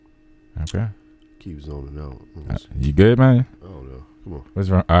Okay. Keep zoning out. You good, man? I don't know. Come on. What's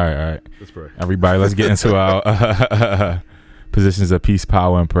wrong? All right. Let's pray. Everybody, let's get into our positions of peace,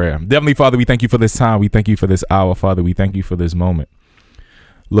 power, and prayer. Definitely, Father, we thank you for this time. We thank you for this hour, Father. We thank you for this moment.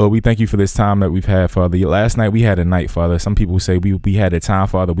 Lord, we thank you for this time that we've had, Father. Last night we had a night, Father. Some people say we had a time,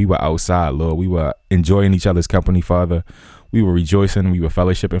 Father. We were outside, Lord. We were enjoying each other's company, Father. We were rejoicing. We were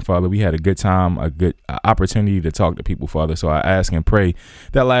fellowshipping, Father. We had a good time, a good opportunity to talk to people, Father. So I ask and pray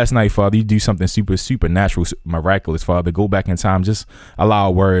that last night, Father, you do something supernatural, miraculous, Father. Go back in time. Just allow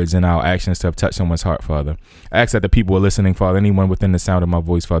our words and our actions to have touched someone's heart, Father. I ask that the people are listening, Father. Anyone within the sound of my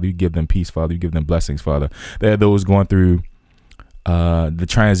voice, Father, you give them peace, Father. You give them blessings, Father. There are those going through the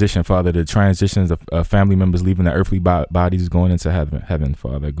transition, Father, the transitions of family members leaving the earthly bodies, going into heaven,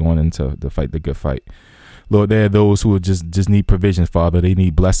 Father, going into the fight, the good fight. Lord, there are those who just need provisions, Father. They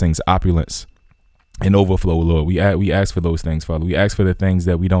need blessings, opulence, and overflow, Lord. We ask for those things, Father. We ask for the things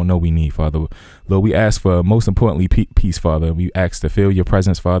that we don't know we need, Father. Lord, we ask for, most importantly, peace, Father. We ask to feel your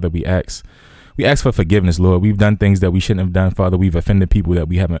presence, Father. We ask for forgiveness, Lord. We've done things that we shouldn't have done, Father. We've offended people that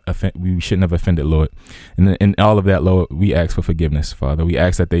we shouldn't have offended, Lord. And in all of that, Lord, we ask for forgiveness, Father. We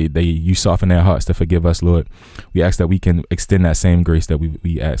ask that you soften their hearts to forgive us, Lord. We ask that we can extend that same grace that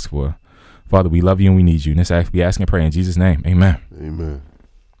we ask for. Father, we love you and we need you. And we ask and pray in Jesus' name. Amen. Amen.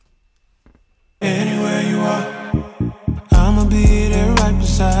 Anywhere you are, I'ma be there right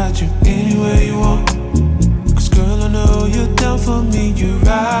beside you. Anywhere you want, 'cause girl, I know you're down for me. You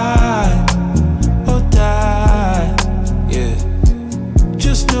ride or die, yeah.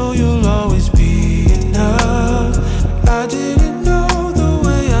 Just know you'll always be enough. I didn't know the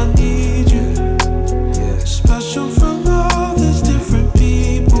way I need you, yeah. Special from all these different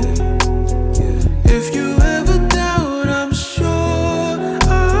people, yeah. If you ever doubt, I'm sure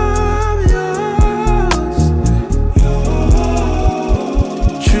I'm yours.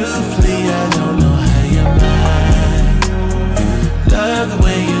 Truthfully, I don't know how you're mine. Love the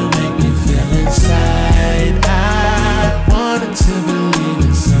way you make me feel inside. I wanted to believe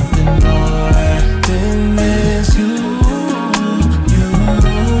in something more than this. You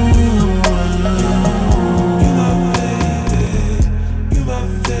my baby, you my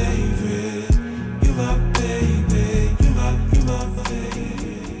favorite, you my baby, you my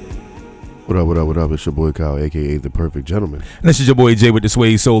favorite. What up? It's your boy Kyle, a.k.a. The Perfect Gentleman. And this is your boy Jay with the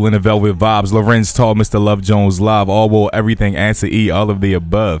suede soul and the velvet vibes. Lorenz Tall, Mr. Love Jones Live, all wool, everything, answer E, all of the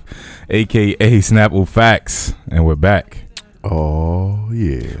above, a.k.a. Snapple Facts. And we're back Oh,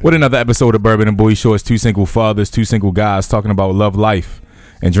 yeah. with another episode of Bourbon and Boy Shorts. Two single fathers, two single guys talking about love, life,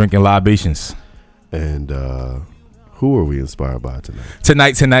 and drinking libations. And who are we inspired by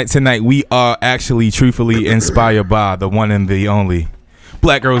tonight? Tonight, we are actually truthfully inspired by the one and the only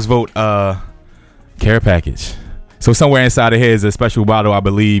Black Girls Vote care package. So somewhere inside of here is a special bottle, I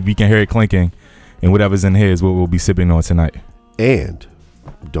believe. You can hear it clinking. And whatever's in here is what we'll be sipping on tonight. And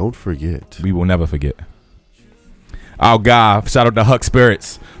don't forget, We will never forget. Our guy, shout out to Huck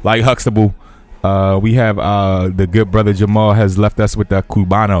Spirits, like Huxtable. We have the good brother Jamal has left us with the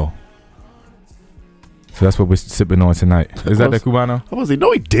Cubano. So that's what we're sipping on tonight. Is that the Cubano? I was like,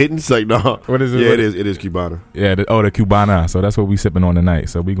 no, he didn't. It's like, no. What is it? Yeah, it is Cubano. Yeah, the Cubana. So that's what we're sipping on tonight.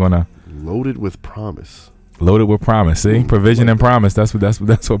 So we're gonna Loaded with promise. load it with promise. See, provision and promise. That's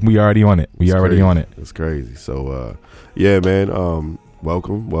what we already on it. We already on it. It's crazy. So, yeah, man.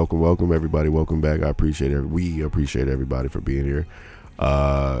 Welcome, everybody. Welcome back. I appreciate it. We appreciate everybody for being here.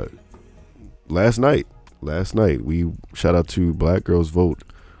 Last night, we shout out to Black Girls Vote.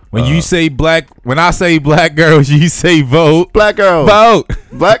 When I say black girls, you say vote. Black girls Vote.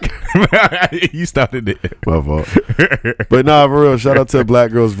 Black. You started it. My fault. But nah, for real, shout out to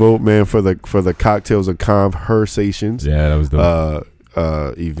Black Girls Vote, man, for the cocktails and ConvHERsations. Yeah, that was dope.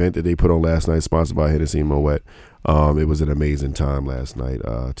 Event that they put on last night, sponsored by Hennessy and Moet. It was an amazing time last night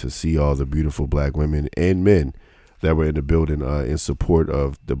to see all the beautiful black women and men that were in the building in support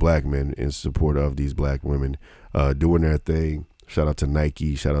of the black men, in support of these black women doing their thing. Shout out to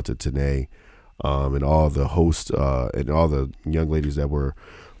Nike, shout out to Tanae, and all the hosts and all the young ladies that were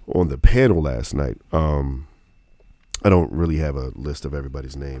on the panel last night. I don't really have a list of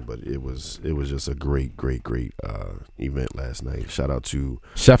everybody's name, but it was just a great event last night. Shout out to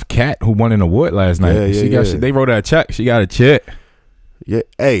Chef Cat, who won an award last night. Yeah. They wrote her a check. She got a check. Yeah.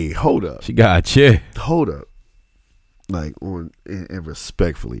 Hey, hold up. She got a check. Hold up. Like on and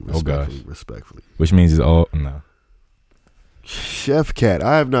respectfully. Which means it's all no. Chef Cat.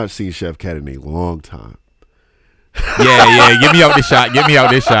 I have not seen Chef Cat in a long time. Yeah. Get me out this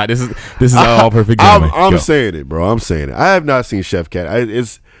shot. This is all perfect. I'm saying it, bro. I have not seen Chef Cat.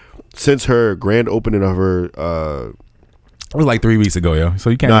 It's since her grand opening of her It was like 3 weeks ago, yo. So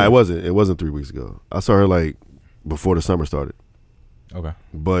you can't. Nah, it wasn't. It wasn't 3 weeks ago. I saw her like before the summer started. Okay.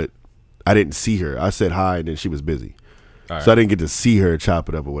 But I didn't see her. I said hi, and then she was busy. Right. So I didn't get to see her chop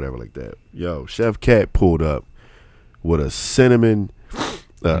it up or whatever like that. Yo, Chef Cat pulled up with a cinnamon,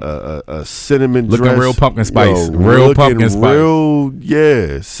 a cinnamon looking dress. real pumpkin spice. Yo, Real pumpkin spice. Real,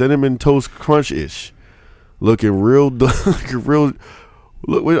 yeah, cinnamon toast crunch-ish. Looking real, good.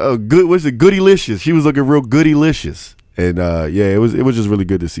 What's it? Goodylicious. She was looking real goodylicious. And yeah, it was just really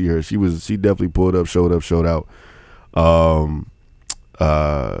good to see her. She definitely pulled up, showed out.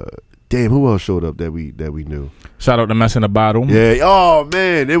 Damn, who else showed up that we knew? Shout out to Mess in the Bottle. Yeah. Oh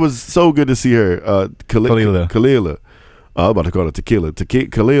man, it was so good to see her. Kalila. I'm about to call it Tequila.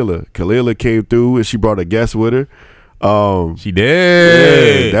 Kalila came through and she brought a guest with her. She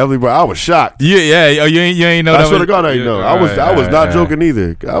did. Yeah, definitely. I was shocked. Yeah. Oh, you ain't know. I swear to God, I didn't know. I was not joking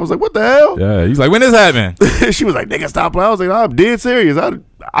either. I was like, what the hell? Yeah. He's like, when this happened? She was like, nigga, stop playing. I was like, I'm dead serious.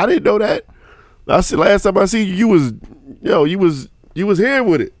 I didn't know that. I said last time I see you was here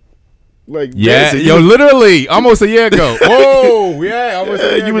with it. Like dancing. Literally almost a year ago. Oh yeah, almost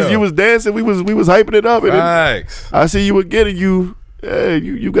a year ago. You was dancing. We was hyping it up. Thanks. I see you were getting you. Hey,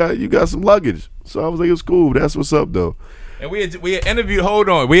 you got some luggage. So I was like, it's cool. That's what's up though. And we had interviewed. Hold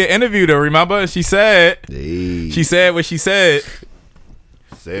on, we had interviewed her. Remember? She said. Hey. She said what she said.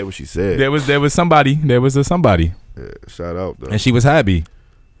 Said what she said. There was somebody. There was a somebody. Yeah, shout out though. And she was happy.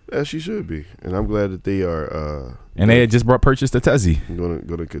 Yeah, she should be. And I'm glad that they are. And they had just purchased a Tezzy.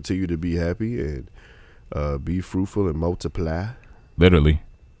 Gonna continue to be happy and be fruitful and multiply. Literally.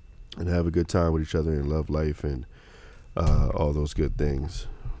 And have a good time with each other and love life and all those good things.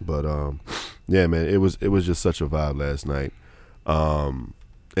 But yeah, man, it was just such a vibe last night. And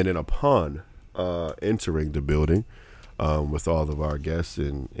then upon entering the building with all of our guests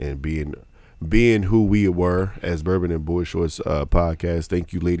and being who we were as Bourbon and Boy Shorts podcast.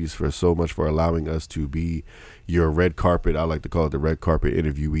 Thank you, ladies, for so much for allowing us to be your red carpet. I like to call it the red carpet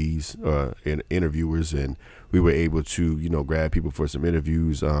interviewees and interviewers. And we were able to, grab people for some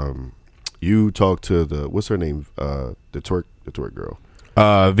interviews. You talked to what's her name? The twerk girl.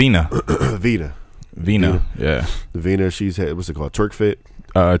 Vina. Vina. Yeah. Vina. She's had, what's it called? Twerk Fit.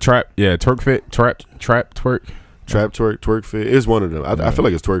 Trap. Yeah. Twerk Fit. Trap. Twerk. Trap Twerk Fit is one of them. I feel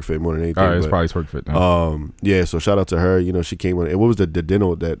like it's Twerk Fit more than anything. All right, it's probably Twerk Fit. Then. Yeah. So shout out to her. She came on. And what was the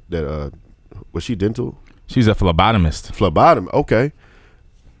dental that was she dental? She's a phlebotomist. Okay.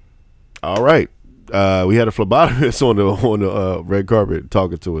 All right. We had a phlebotomist on the red carpet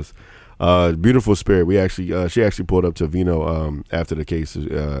talking to us. Beautiful spirit. We actually she actually pulled up to Vino after the case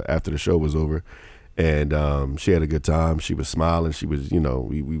after the show was over. And she had a good time. She was smiling. She was,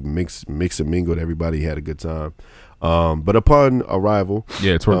 we mix and mingled. Everybody had a good time. But upon arrival,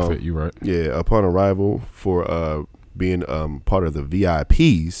 yeah, it's Twerk Fit. You right? Yeah, upon arrival for being part of the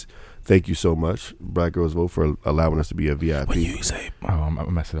VIPs. Thank you so much, Black Girls Vote, for allowing us to be a VIP. When you say, I'm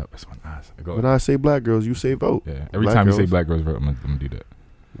gonna mess it up. That's when I say Black Girls, you say vote. Yeah, every time you say Black Girls Vote, I'm gonna do that.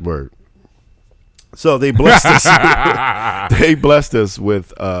 Word. So they blessed us. They blessed us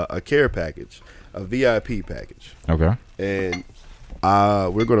with a care package. A VIP package. Okay. And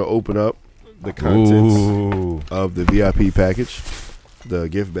we're going to open up the contents of the VIP package, the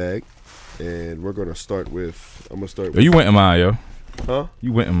gift bag. And we're going to start with, you went in mine, yo. Huh?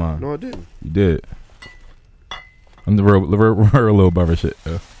 You went in mine. No, I didn't. You did. I'm the real little brother shit,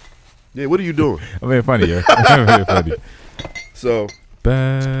 yo. Yeah, what are you doing? I'm being funny, yo. I'm being funny. So,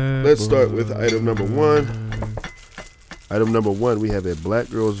 let's start with item number 1. Item number 1, we have a Black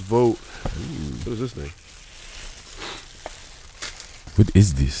Girls Vote. What is this thing? What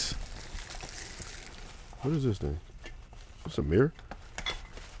is this? What is this thing? It's a mirror?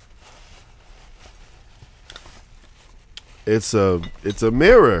 It's a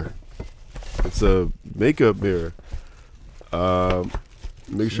mirror. It's a makeup mirror.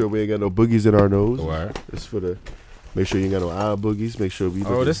 Make sure we ain't got no boogies in our nose. All right. It's for the. Make sure you ain't got no eye boogies. Make sure we.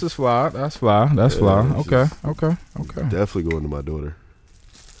 Oh, this is fly. That's fly. That's fly. Okay. Definitely going to my daughter.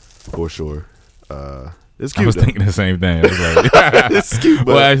 For sure. It's cute. I was thinking the same thing. I was like, it's cute.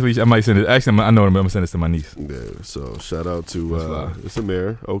 But well, actually, I might send it. Actually, I know I'm gonna send this to my niece. Yeah. So shout out to it's a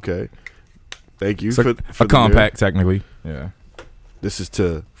mirror. Okay. Thank you it's for a compact, technically. Yeah. This is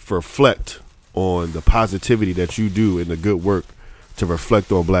to reflect on the positivity that you do and the good work to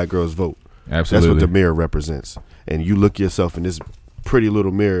reflect on Black Girls Vote. Absolutely. That's what the mirror represents. And you look yourself in this pretty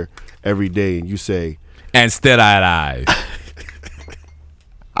little mirror every day and you say, and stead-eyed eyes.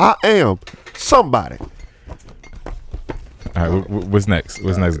 I am somebody. All right, what's next?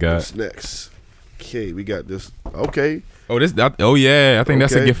 What's next, guys? What's next? Okay, we got this Okay. Oh, I think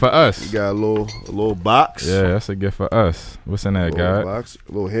that's a gift for us. You got a little box. Yeah, that's a gift for us. What's in that, guy? A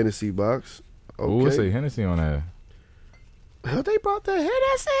little Hennessy box. Okay. Oh, what's a Hennessy on there? They brought the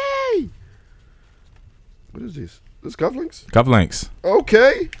Hennessy. What is this? This cufflinks? Cufflinks.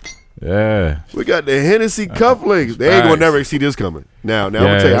 Okay. Yeah. We got the Hennessy cufflinks. They ain't gonna never see this coming. Now I'm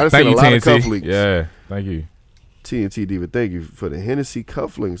gonna tell you, I done seen a lot of cufflinks. Yeah, thank you. TNT Diva, thank you for the Hennessy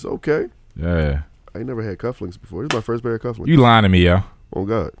cufflinks. Okay. Yeah. I ain't never had cufflinks before. This is my first pair of cufflinks. You lying to me, yo. Oh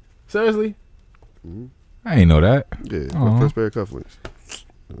God. Seriously? Mm-hmm. I ain't know that. Yeah, my first pair of cufflinks.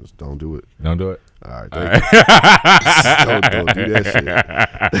 Just don't do it. Don't do it. All right, don't do that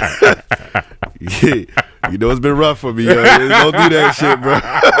shit. Yeah, you know it's been rough for me, yo. Don't do that shit, bro.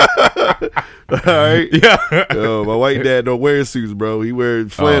 All right, yeah. Yo, my white dad don't wear suits, bro. He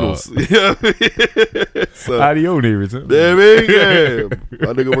wears flannels. So, how do you neighbors? Yeah, man. Yeah,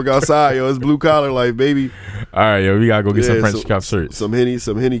 my nigga work outside, yo. It's blue collar life, baby. All right, yo, we gotta go get some French cuff shirts. Some henny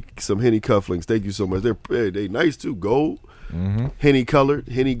cufflinks. Thank you so much. They nice too. Gold, henny colored,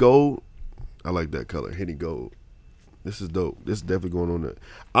 henny gold. I like that color, henny gold. This is dope. This is definitely going on there.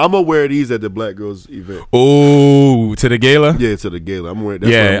 I'm gonna wear these at the Black Girls event. Oh, to the gala? Yeah, to the gala. I'm wearing.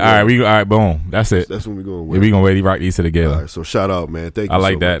 All right, boom. That's it. That's when we going. Yeah, we gonna rock these to the gala. All right, so shout out, man. Thank you. I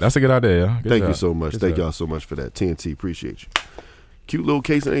like that. That's a good idea. Thank you so much. Thank y'all so much for that. TNT, appreciate you. Cute little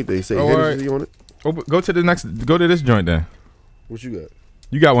case and anything. Say Hennessy on it. Oh, go to this joint then. What you got?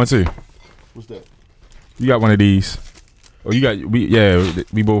 You got one too. What's that? You got one of these. Oh,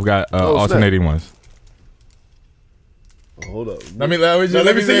 we both got alternating ones. Oh, hold up. Let me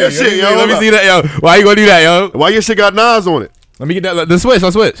see your shit, yo. Let me see that, yo. Why you gonna do that, yo? Why your shit got Nas on it? Let me get that. Let's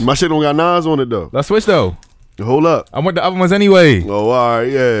switch. My shit don't got Nas on it though. Let's switch though. Hold up. I want the other ones anyway. Oh, all right,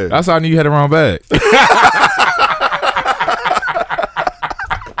 yeah. That's how I knew you had the wrong bag. This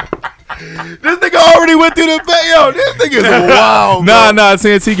nigga already went through the bag. Yo, this nigga is wild. Nah.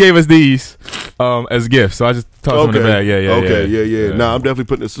 TNT gave us these as gifts, so I just tossed them in the bag. Yeah. Nah, I'm definitely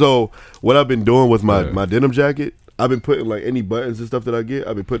putting this. So what I've been doing with my denim jacket, I've been putting like any buttons and stuff that I get,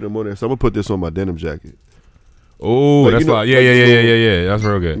 I've been putting them on there. So I'm gonna put this on my denim jacket. Oh, that's like, yeah. That's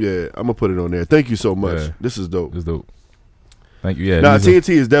real good. Yeah, I'm gonna put it on there. Thank you so much. Yeah. This is dope. It's dope. Thank you. Yeah. Now TNT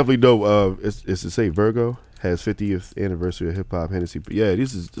is definitely dope. It's to say Virgo has 50th anniversary of hip hop Hennessy. But yeah,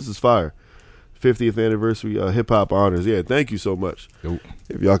 this is fire. 50th anniversary hip hop honors. Yeah, thank you so much. Dope.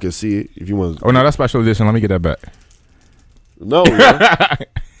 If y'all can see it, if you want. Oh no, that's special edition. Let me get that back. No,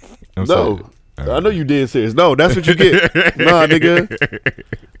 no. I know you did serious. No, that's what you get. Nah, nigga.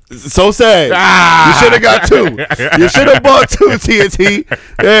 So sad. You should have got two. You should have bought two, TNT.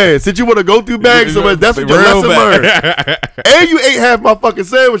 Yeah, since you want to go through bags so much, that's what your lesson learned. And you ate half my fucking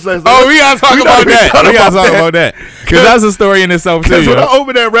sandwich last night. Oh, we gotta talk about that. We gotta talk about that. Because that's a story in itself, too. Because when I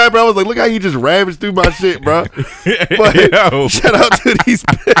opened that wrapper, I was like, look how you just ravaged through my shit, bro. But shout out to these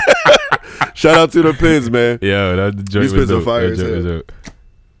shout out to the pins, man. Yo, that joint these was pins are dope. fire.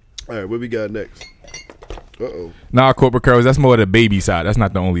 All right, what we got next? Nah, corporate curls, that's more the baby side. That's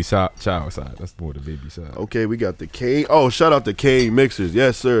not the only child side. That's more the baby side. Okay, we got the Cane. Oh, shout out to Cane Mixers.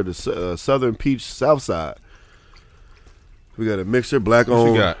 Yes, sir. The Southern Peach South Side. We got a mixer, black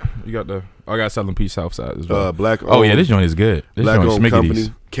owned. You got the. I got Southern Peach South Side as well. Black owned. Oh yeah, this joint is good. This black joint owned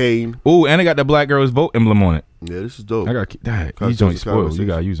company. Cane. Ooh, and they got the Black Girls Vote emblem on it. Yeah, this is dope. I got that. These joints spoiled. You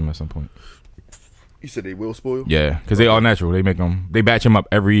gotta use them at some point. You said they will spoil? Yeah, because they all natural. They make them. They batch them up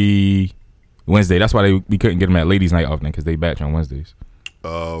every Wednesday. That's why we couldn't get them at ladies' night often because they batch on Wednesdays.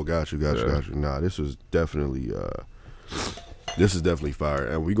 Oh, got you. Nah, this was definitely fire,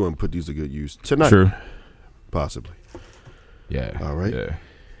 and we're going to put these to good use tonight. True. Possibly. Yeah. All right. Yeah.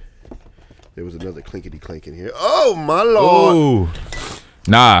 There was another clinkety clank in here. Oh my lord. Ooh.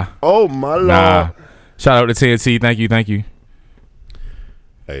 Nah. Oh my lord. Nah. Shout out to TNT. Thank you.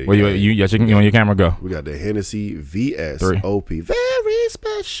 Hey, you on your camera? Go. We got the Hennessy VS OP. Very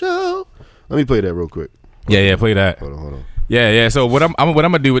special. Let me play that real quick. Yeah. Play that. Hold on. Yeah. So what I'm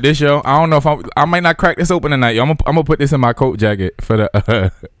gonna do with this, yo? I don't know if I might not crack this open tonight, yo. I'm gonna put this in my coat jacket for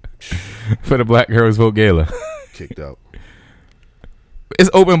the for the Black Girls Vote Gala. Kicked out. It's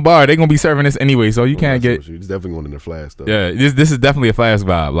open bar. They're gonna be serving this anyway, so you can't get. It's definitely going in the flash though. Yeah, this is definitely a flash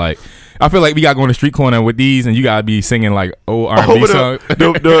vibe. Like, I feel like we gotta go on the street corner with these, and you gotta be singing like old R&B songs.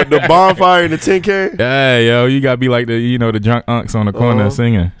 The bonfire and the tin can. Yeah, yo, you gotta be like the the drunk unks on the corner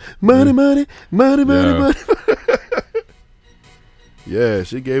singing. Money. Yeah,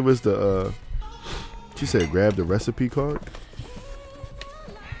 she gave us the. She said, "Grab the recipe card."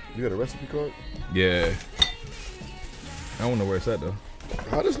 You got a recipe card? Yeah. I don't know where it's at though.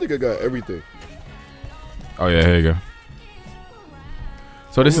 How this nigga got everything? Oh yeah, here you go.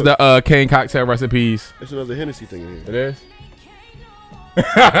 So this is the cane cocktail recipes. There's another Hennessy thing in here. It is.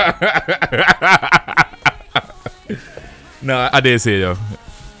 No, I did see it though.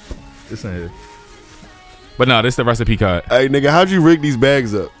 This ain't it. But no, this is the recipe card. Hey nigga, how'd you rig these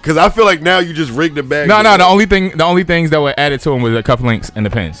bags up? Because I feel like now you just rigged the bags. No. The only things that were added to them was the cuff links and the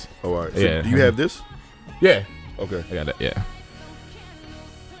pins. Oh, all right. So yeah. Do you have this? Yeah. Okay. I got that. Yeah.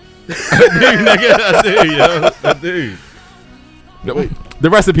 I do. The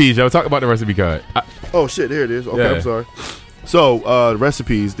recipes, yo. Talk about the recipe card. Oh shit, here it is. Okay, Yeah. I'm sorry. So the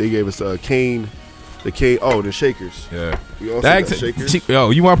recipes, they gave us the cane, the shakers. Yeah. We also got shakers. Yo,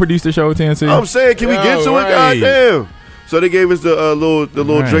 you want to produce the show, TNC? I'm saying, can we get to it? Goddamn. So they gave us the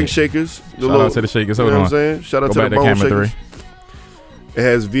little drink shakers. Shout out to the shakers. You Hold know on. what I'm saying? Shout out Go to the back to bone camera shakers. It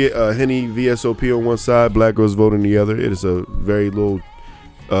has Henny VSOP on one side, Black Girls Vote on the other. It is a very little,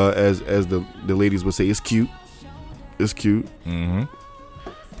 as the ladies would say, it's cute. It's cute. Mm-hmm.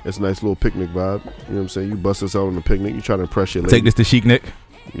 It's a nice little picnic vibe. You know what I'm saying? You bust us out on a picnic. You try to impress your lady. Take this to Chic Nick.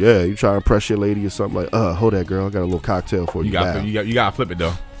 Yeah, you try to impress your lady or something like, hold that girl. I got a little cocktail for you. You got to flip it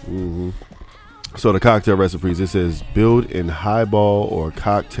though. Mm-hmm. So the cocktail recipes, it says build in highball or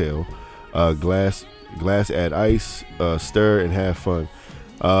cocktail, glass add ice, stir and have fun.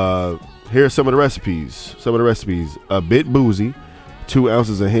 Here are some of the recipes. A bit boozy, 2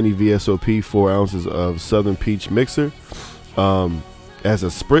 ounces of Henny VSOP, 4 ounces of Southern Peach mixer. As a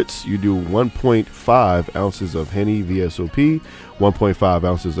spritz, you do 1.5 ounces of Henny VSOP, 1.5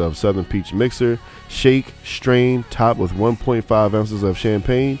 ounces of Southern Peach mixer. Shake, strain, top with 1.5 ounces of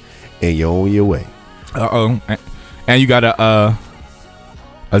champagne, and you're on your way. And you got a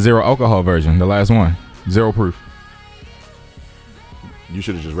zero alcohol version, the last one, 0 proof. You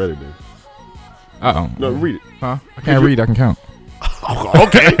should have just read it then. No, read it. Huh? I can't read. I can count.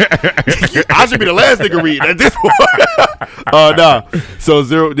 Okay. I should be the last nigga reading at this point. Nah. So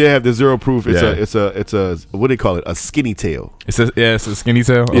zero. They have the 0 proof. It's a what do they call it? A skinny tail. It's a skinny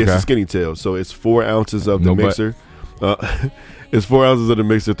tail. Okay. Yeah, it's a skinny tail. So it's 4 ounces of the mixer. It's 4 ounces of the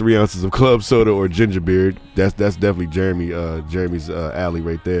mixer, 3 ounces of club soda or ginger beer. That's definitely Jeremy's alley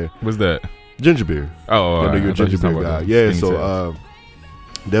right there. What's that? Ginger beer. Oh, I know you're a ginger beer guy. Yeah. So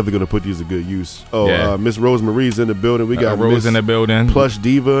definitely gonna put these to good use. Miss Rosemarie's in the building. We got Rose in the building. Plush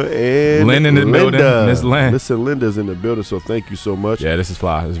Diva and Lynn in the building. Miss Lynn. Listen, Linda's in the building. So thank you so much. Yeah, this is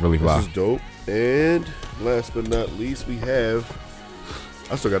fly. This is really fly. This is dope. And last but not least, we have.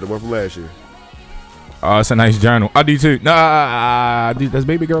 I still got the one from last year. Oh, it's a nice journal. I do too. Nah, does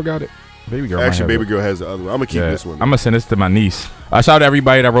Baby Girl got it? Baby Girl. Actually, Baby Girl has the other one. I'm gonna keep this one. I'm gonna send this to my niece. Shout out to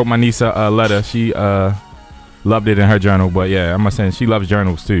everybody that wrote my niece a letter. She loved it in her journal, but yeah, I'm gonna send. She loves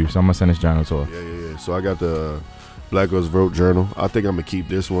journals too, so I'm gonna send this journal to her. Yeah. So I got the Black Girls Vote journal. I think I'm gonna keep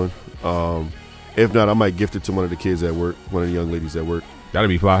this one. If not, I might gift it to one of the kids at work, one of the young ladies at work. That'd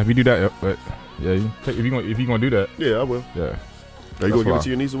be fly if you do that. But yeah, if you gonna do that. Yeah, I will. Yeah. Are you gonna give it to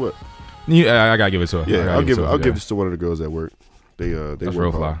your niece or what? Yeah, I gotta give it to her. Yeah, I'll give this to one of the girls at work. They That's work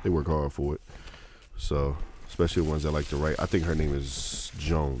real hard. fly. They work hard for it. So especially the ones that like to write. I think her name is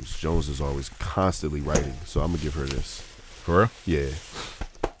Jones. Jones is always constantly writing, so I'm gonna give her this. For real? Yeah.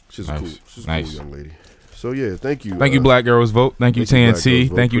 She's a cool young lady. So yeah, thank you. Thank you, Black Girls Vote. Thank you,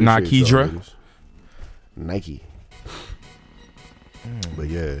 TNC. Thank you, Nakidra. Nike. But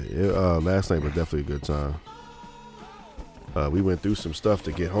yeah, last night was definitely a good time. We went through some stuff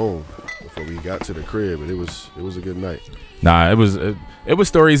to get home before we got to the crib, but it was a good night. Nah, it was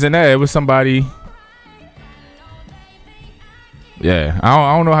stories in there. It was somebody. Yeah,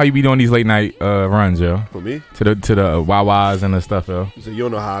 I don't know how you be doing these late night runs, yo. For me? To the Wawas and the stuff, yo. So you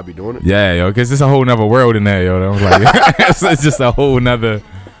don't know how I be doing it? Yeah, yo, because it's a whole nother world in there, yo. I'm like, it's just a whole nother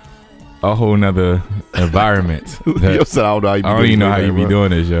environment. Yo said I don't know how you be I don't even know how you be doing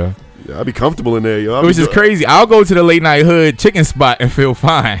this, yo. Yeah, I be comfortable in there, yo. Which is crazy. I'll go to the late night hood chicken spot and feel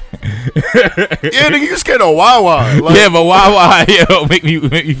fine. Yeah, nigga, you scared of Wawa. Like, yeah, but Wawa, yo, make me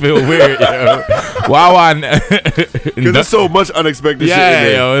feel weird, yo. Wawa, because there's so much unexpected shit in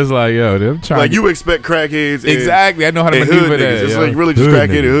there. Yo, it's like, yo, they're trying. Like you expect crackheads. Exactly, I know how to maneuver that. It's like really just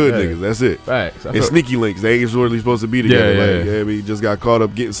crackhead and hood niggas. That's it. Facts. And sneaky links. They ain't really supposed to be together. We just got caught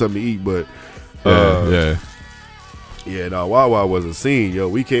up getting something to eat, but yeah, no, Wawa was a scene, yo.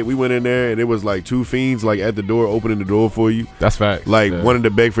 We went in there and it was like 2 fiends like at the door, opening the door for you. That's fact. Like wanted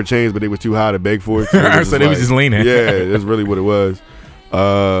to beg for change, but they were too high to beg for it. So they was just leaning. Yeah, that's really what it was.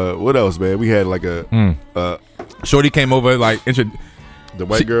 What else, man? We had like a Shorty came over like the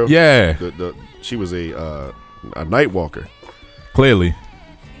white girl. Yeah, she was a night walker. Clearly,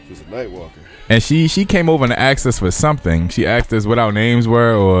 she was a night walker. And she came over and asked us for something. She asked us what our names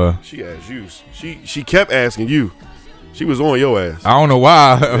were, or she asked you. She kept asking you. She was on your ass. I don't know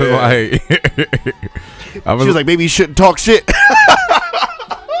why. I was She was like, "Baby, you shouldn't talk shit."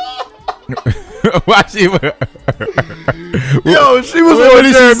 Why she? Yo, she was on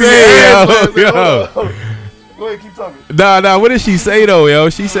this shit. Yo. Go ahead, keep talking. Nah. What did she say though, yo?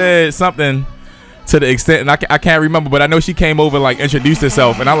 She said something to the extent, and I can't remember, but I know she came over, like, introduced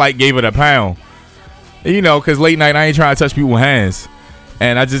herself, and I, like, gave it a pound. You know, because late night, I ain't trying to touch people's hands.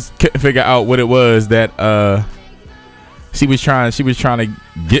 And I just couldn't figure out what it was that she was trying to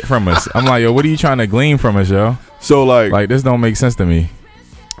get from us. I'm like, yo, what are you trying to glean from us, yo? So, like this don't make sense to me.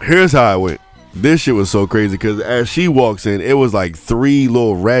 Here's how it went. This shit was so crazy because as she walks in, it was like 3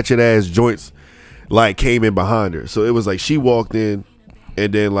 little ratchet ass joints like came in behind her. So it was like she walked in,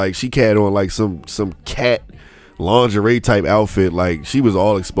 and then like she had on like some cat lingerie type outfit. Like she was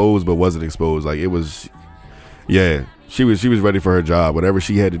all exposed but wasn't exposed. Like it was, yeah. She was ready for her job. Whatever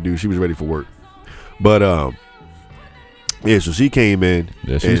she had to do, she was ready for work. But yeah. So she came in.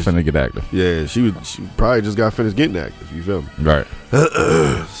 Yeah, she was finna get active. Yeah, she probably just got finished getting active. You feel me? Right.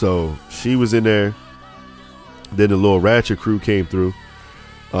 So she was in there. Then the little ratchet crew came through.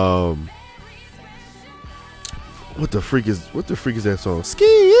 What the freak is that song? Ski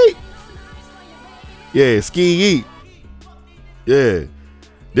Yeet. Yeah, Ski Yeet. Yeah.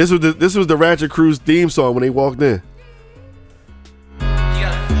 This was the ratchet crew's theme song when they walked in.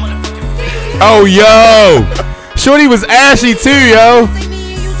 Oh, yo. Shorty was ashy too, yo.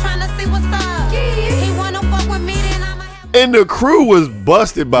 And the crew was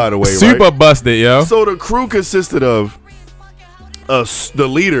busted, by the way. Super right? busted, yo. So the crew consisted of the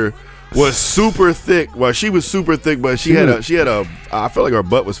leader was super thick. Well, she was super thick, but she had a I felt like her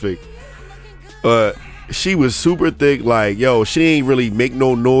butt was fake. She was super thick. Like, yo, she ain't really make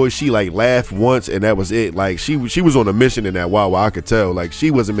no noise. She like laughed once and that was it. Like she was on a mission in that while I could tell. Like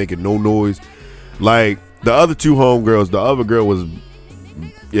she wasn't making no noise. Like the other 2 homegirls, the other girl was,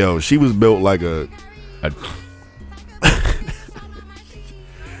 yo, she was built like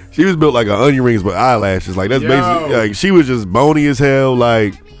she was built like an onion rings with eyelashes. Like that's basically like she was just bony as hell.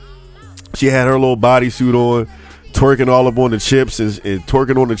 Like she had her little bodysuit on, twerking all up on the chips and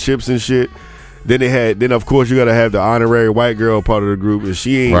twerking on the chips and shit. Then of course you gotta have the honorary white girl part of the group, and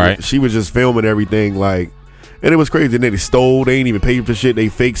she was just filming everything, like, and it was crazy. And then they ain't even paid for shit. They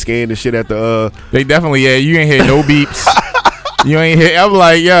fake scanned the shit at the They definitely, yeah, you ain't hear no beeps. You ain't hear. I was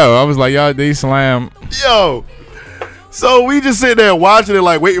like, y'all, they slam. Yo. So we just sitting there watching it,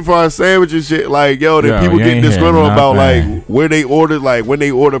 like waiting for our sandwich and shit. Like, yo, then people getting disgruntled about like where they ordered, like when they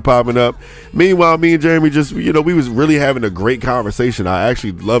order popping up. Meanwhile, me and Jeremy just, we was really having a great conversation. I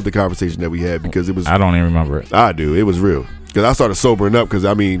actually loved the conversation that we had because it was. I don't even remember it. I do. It was real because I started sobering up because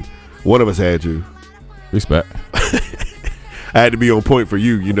one of us had to. Respect. I had to be on point for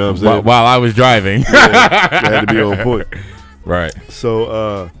you. You know what I'm saying? While I was driving, I had to be on point. Right.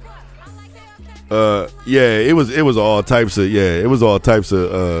 So, yeah, it was all types of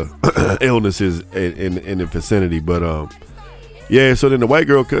illnesses in the vicinity, but yeah. So then the white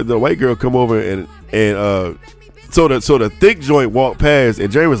girl come over and so the thick joint walked past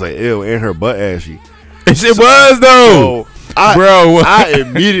and Jerry was like, ew, and her butt ashy. It was though. So I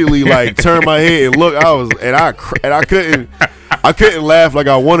immediately like turned my head and looked. I couldn't laugh like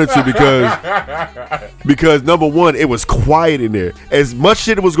I wanted to because number one, it was quiet in there. As much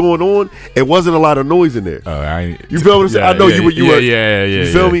shit was going on, it wasn't a lot of noise in there. You feel what I'm saying? I know you were. You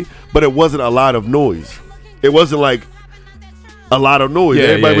feel me? But it wasn't a lot of noise. It wasn't like a lot of noise.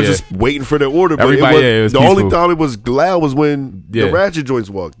 Everybody was just waiting for their order. But it was the peaceful. Only time it was loud was when the ratchet joints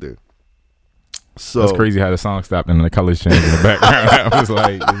walked in. So that's crazy how the song stopped and the colors changed in the background. I was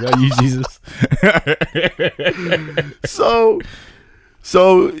like, is that you, Jesus?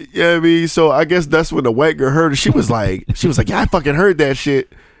 So yeah, I mean, so I guess that's when the white girl heard it. She was like, yeah, I fucking heard that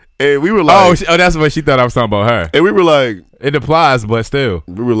shit. And we were like, oh, that's what she thought I was talking about her. And we were like, it applies, but still.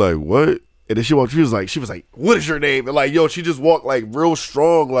 We were like, what? And then she walked, she was like, what is your name? And like, yo, she just walked like real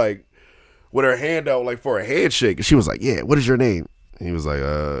strong, like with her hand out, like for a handshake. And she was like, yeah, what is your name? And he was like,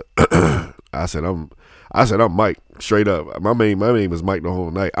 I said I'm Mike, straight up. My name was Mike the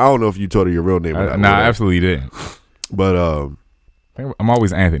whole night. I don't know if you told her your real name or not. Nah, I absolutely didn't. But I'm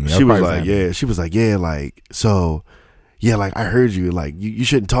always Anthony. She was like, yeah. She was like, yeah, like, so yeah, like I heard you, like you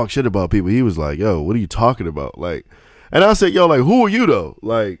shouldn't talk shit about people. He was like, yo, what are you talking about? Like, and I said, yo, like, who are you though?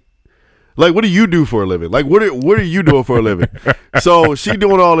 Like what do you do for a living? Like what are you doing for a living? So she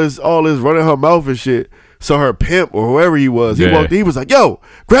doing all this running her mouth and shit. So her pimp or whoever he was, he walked in, he was like, yo,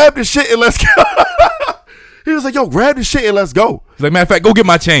 grab this shit and let's go. He was like, yo, grab the shit and let's go. He's like, matter of fact, go get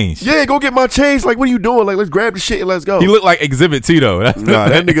my change. Yeah, go get my change. Like, what are you doing? Like, let's grab the shit and let's go. He looked like Exhibit T though. Nah,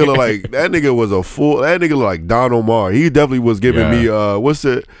 that nigga look like that nigga was a fool. That nigga look like Don Omar. He definitely was giving me what's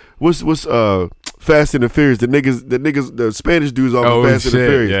Fast and the Furious. The Spanish dudes off of Fast and the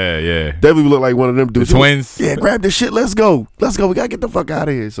Furious. Yeah. Definitely look like one of them dudes. The twins. Yeah, grab this shit. Let's go. We gotta get the fuck out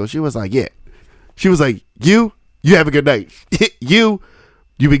of here. So she was like, yeah. She was like, you have a good night. you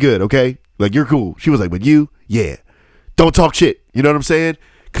be good, okay? Like, you're cool. She was like, but you, yeah. Don't talk shit. You know what I'm saying?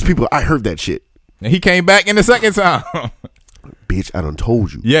 Because I heard that shit. And he came back in the second time. Bitch, I done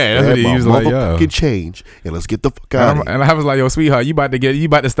told you. Yeah, that's what he was like, yo. Motherfucking change, and let's get the fuck out of here. And I was like, yo, sweetheart, you about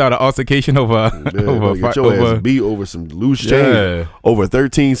to start an altercation over get your ass beat over some loose change over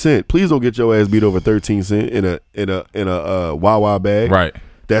 13 cents. Please don't get your ass beat over 13 cents in a Wawa bag. Right.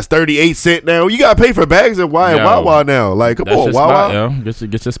 That's 38 cents now. You gotta pay for bags at Wawa now. Like, come on, Wawa.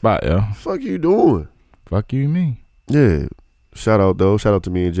 Get your spot, yo. Fuck you doing? Fuck you, me. Yeah. Shout out to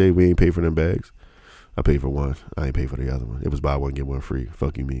me and Jay. We ain't pay for them bags. I paid for one. I ain't pay for the other one. It was buy one get one free.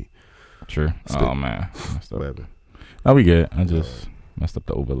 Fuck you, me. True. Oh man. No, we good. I just messed up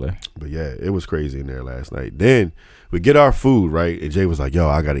the overlay. But yeah, it was crazy in there last night. Then we get our food, right? And Jay was like, yo,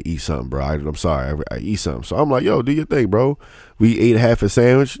 I gotta eat something, bro. I'm sorry, I eat something. So I'm like, yo, do your thing, bro. We ate half a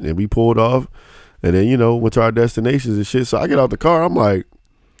sandwich and we pulled off, and then went to our destinations and shit. So I get out the car. I'm like,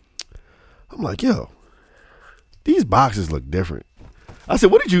 yo, these boxes look different. I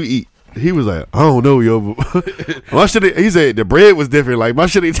said, what did you eat? He was like, I don't know, yo. He said the bread was different. Like, my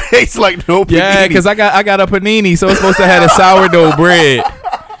shit tastes like no panini. Yeah, because I got a panini, so it's supposed to have a sourdough bread.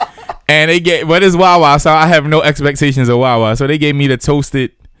 And it's Wawa, so I have no expectations of Wawa. So they gave me the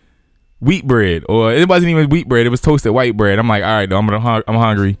toasted wheat bread, or it wasn't even wheat bread. It was toasted white bread. I'm like, all right, though, I'm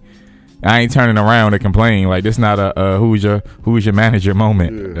hungry. I ain't turning around to complain. Like, this not a who's your manager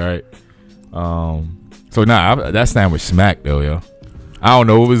moment, right? So that sandwich smacked though, yo. I don't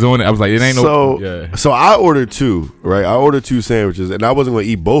know what was on it. I was like, it ain't So I ordered two, right? I ordered two sandwiches, and I wasn't gonna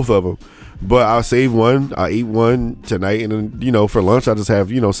eat both of them, but I'll save one. I eat one tonight, and then for lunch I just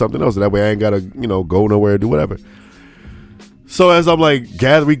have something else. That way I ain't gotta go nowhere, do whatever. So as I'm like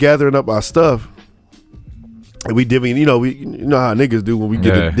gathering up our stuff, and we divvying, we how niggas do when we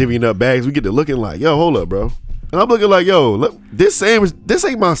get to divvying up bags, we get to looking like, yo, hold up, bro. And I'm looking like, yo, look, this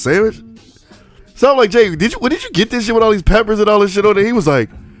ain't my sandwich. So I'm like, Jay, where did you get this shit with all these peppers and all this shit on it? He was like,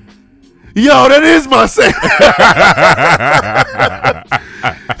 yo, that is my sandwich.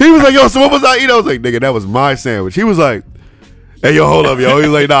 He was like, yo, so what was I eating? I was like, nigga, that was my sandwich. He was like, hey, yo, hold up, yo. He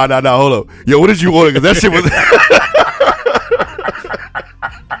was like, nah, hold up. Yo, what did you order? Because that shit was...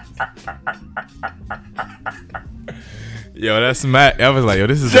 Yo, that's Matt. I was like, yo,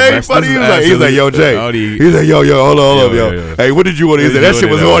 this is Jay, the best. Funny. He was like, yo, Jay. He's like, yo, hold up, yo. Yo. Hey, what did you order? He said, that shit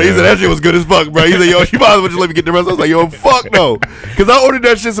was on. He said, that shit was good as fuck, bro. He said, yo, you might as well just let me get the rest. I was like, yo, fuck no. Because I ordered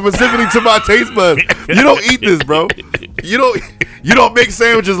that shit specifically to my taste buds. You don't eat this, bro. You don't make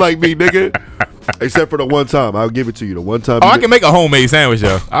sandwiches like me, nigga. Except for the one time. I'll give it to you. The one time. Oh, I can make a homemade sandwich,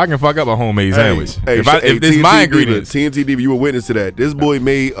 yo. I can fuck up a homemade sandwich. If it's my ingredients. TNT Diva, you were witness to that. This boy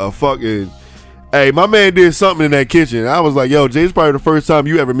made a fucking... Hey, my man did something in that kitchen. I was like, yo, Jay, it's probably the first time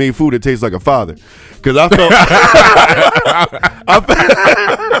you ever made food that tastes like a father. Because I felt...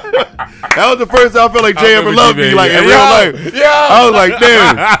 that was the first time I felt like Jay ever loved me, like, in real life. Yo. I was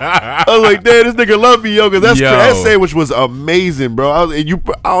like, damn, this nigga love me, yo, because that sandwich was amazing, bro. I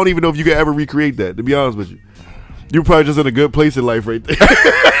don't even know if you could ever recreate that, to be honest with you. You're probably just in a good place in life right there.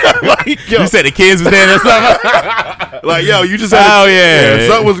 Like, yo. You said the kids was there or something. Like, yo, you just had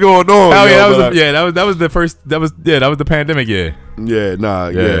something was going on. Oh yeah, that was the first. That was the pandemic. Yeah. Yeah,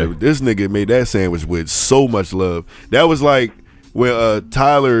 This nigga made that sandwich with so much love. That was like when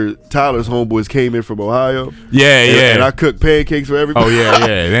Tyler's homeboys came in from Ohio. Yeah. And I cooked pancakes for everybody. Oh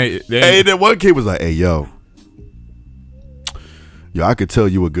yeah. And then one kid was like, "Hey, yo, I could tell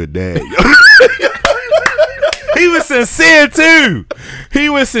you a good dad." He was sincere too. He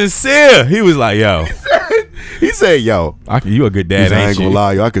was sincere. He was like, yo. He said, yo, you a good dad, I ain't gonna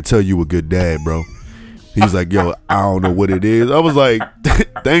lie, yo. I could tell you a good dad, bro. He's like, yo, I don't know what it is. I was like,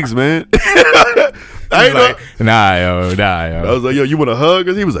 thanks, man. Nah, yo. I was like, yo, you want a hug?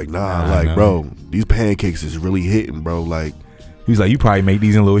 He was like, nah, bro, these pancakes is really hitting, bro. Like, he was like, you probably make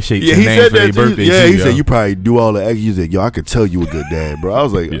these in little shapes. Yeah, he said that. He too, said you probably do all the extra. He said, yo, I could tell you a good dad, bro. I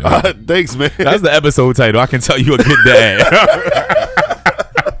was like, thanks, man. That's the episode title. I can tell you a good dad.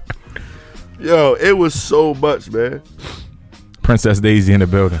 Yo, it was so much, man. Princess Daisy in the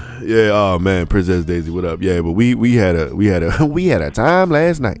building. Yeah, oh man, Princess Daisy, what up? Yeah, but we had a time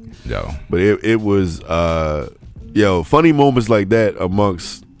last night. Yo, but it was funny moments like that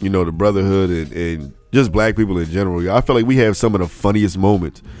amongst the brotherhood and just black people in general. I feel like we have some of the funniest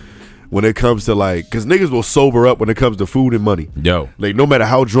moments when it comes to like, because niggas will sober up when it comes to food and money. Yo. Like, no matter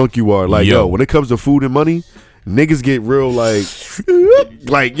how drunk you are, like, yo, when it comes to food and money, niggas get real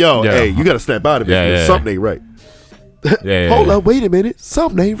like, yo, hey, you got to snap out of it. Yeah. Something ain't right. Hold up, wait a minute.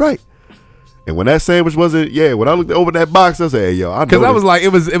 Something ain't right. And when that sandwich wasn't, when I looked over that box, I said, hey, yo, I know. Because I was like, it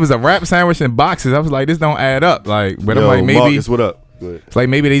was a wrap sandwich in boxes. I was like, this don't add up. Like, but I'm like, maybe. Marcus, what up? It's like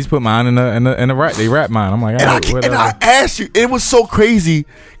maybe they just put mine in the wrap. They wrap mine. I'm like, and I asked you, it was so crazy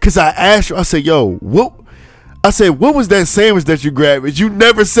because I asked you, I said, yo, what? I said, what was that sandwich that you grabbed? But you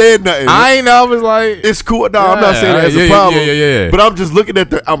never said nothing. I ain't know. I was like, it's cool. No, I'm not saying that as a problem. Yeah. But I'm just looking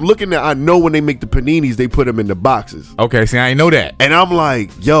at I know when they make the paninis, they put them in the boxes. Okay, see, I ain't know that. And I'm like,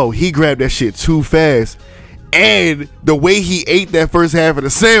 yo, he grabbed that shit too fast. And the way he ate that first half of the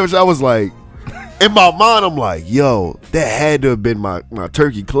sandwich, I was like, in my mind, I'm like, yo, that had to have been my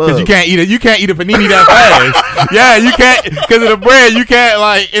turkey club. Because you can't eat a panini that fast. Yeah, you can't, because of the bread, you can't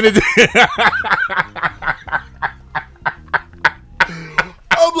like.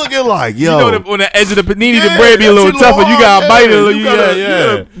 I'm looking like, yo. You know, on the edge of the panini, the bread be a little tougher. You gotta bite it a little. You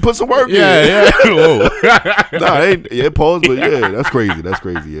gotta put some work in. Yeah. Pause, but that's crazy. That's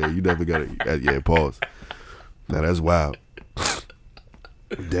crazy. Yeah, you definitely gotta, pause. Now that's wild.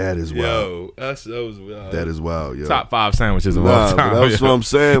 That is wild. That was wild. That is wild, yo. Top 5 sandwiches of all time. That's what I'm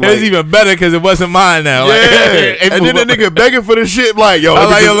saying. Like, it's even better because it wasn't mine now. Yeah. And then the nigga begging for the shit like, yo. I'm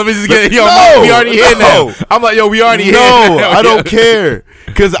like, yo, let me just get it. Yo, we already here now. I'm like, yo, we already here now. No, I don't care.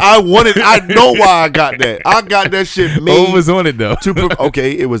 Because I know why I got that. I got that shit made. What was on it, though?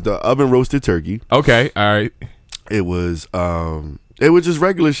 Okay, it was the oven roasted turkey. Okay, all right. It was just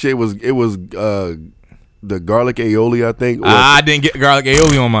regular shit. It was the garlic aioli, I think. I didn't get garlic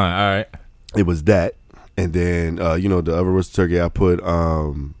aioli on mine. All right. It was that. And then, the oven roasted turkey, I put,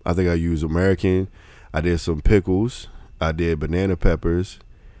 I think I used American. I did some pickles. I did banana peppers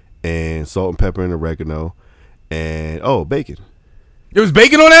and salt and pepper and oregano. And, bacon. It was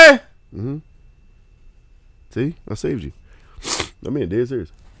bacon on there? Mm-hmm. See? I saved you. I mean, dead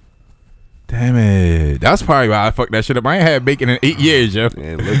serious. Damn it. That's probably why I fucked that shit up. I ain't had bacon in 8 years, yo.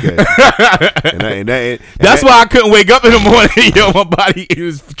 And look at it. That's why I couldn't wake up in the morning. Yo, my body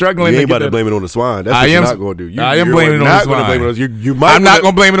was struggling. You ain't about to blame it on the swine. That's what you're not going to do. I am blaming it on the swine. I'm not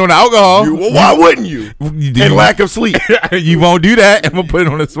going to blame it on the alcohol. Why wouldn't you? And lack of sleep. You won't do that. I'm going to put it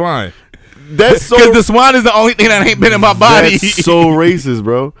on the swine. That's so, because the swine is the only thing that ain't been in my body. That's so racist,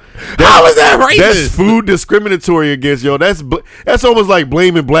 bro. How is that racist? That's food discriminatory against That's almost like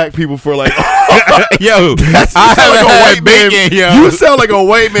blaming black people for like. Yo, I sound like a white man. Yo. You sound like a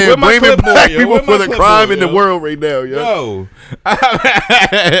white man blaming black people for the crime in the world right now. Yo, I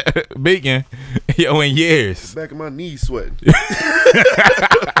haven't had bacon in years. Back of my knees sweating.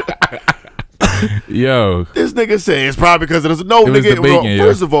 Yo, this nigga said it's probably because of this. No, nigga. Bacon,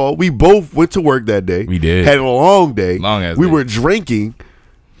 first of all, we both went to work that day. We did. Had a long day. We were drinking.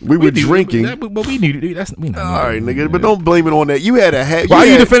 We were drinking. But we knew that's. We know. All right, nigga. But don't blame it on that. You had a hat. Why are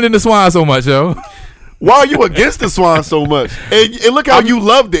you defending the swine so much, yo? Why are you against the swine so much? And look how you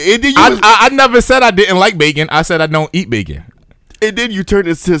loved it. And then I never said I didn't like bacon. I said I don't eat bacon. And then you turned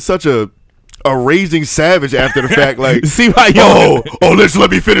into such a raging savage after the fact. Like, see why? Let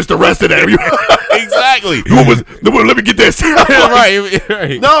me finish the rest of that. Exactly. Let me get that.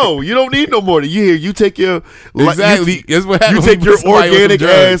 right. No, you don't need no more. You take your exactly. That's what happens. You take your organic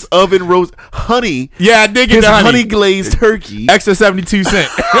ass oven roast honey. Yeah, I did get the honey glazed turkey. Extra 72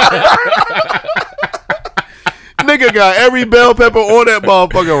 cents. Nigga got every bell pepper on that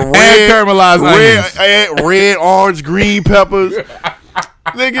motherfucker. Red, and caramelized red, orange, green peppers.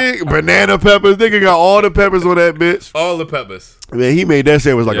 Nigga, banana peppers. Nigga got all the peppers on that bitch. All the peppers. Man, he made that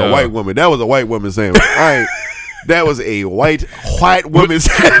sandwich like a white woman. That was a white woman sandwich. That was a white woman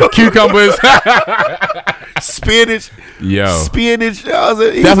sandwich. Cucumbers. Spinach. Spinach.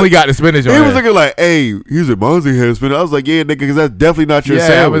 Definitely got the spinach on He was looking like, hey, he said, mine's ain't had spinach. I was like, yeah, nigga, because that's definitely not your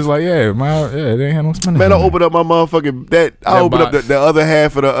sandwich. I was like, they ain't had no spinach. Man, I opened up my motherfucking, I opened up the other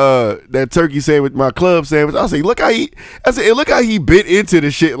half of that turkey sandwich, my club sandwich. I said, look how he bit into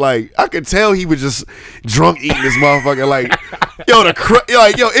the shit. Like, I could tell he was just drunk eating this motherfucker. Like,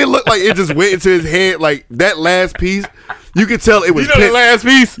 it looked like it just went into his head. Like, that last piece, you could tell it was the last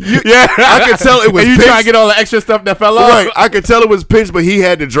piece? I could tell it was and you trying to get all the extra stuff that fell off? Right. I could tell it was pinched, but he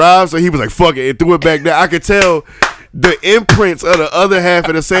had to drive, so he was like, fuck it, and threw it back down. I could tell the imprints of the other half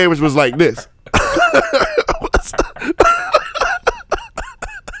of the sandwich was like this.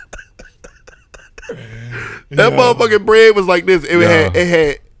 That motherfucking bread was like this.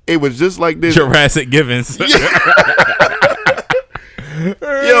 It was just like this. Jurassic Givens.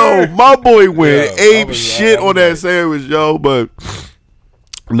 Yo, my boy went ape was shit like, on that sandwich, yo. But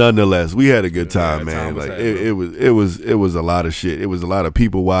nonetheless, we had a good time, man. Like it was a lot of shit. It was a lot of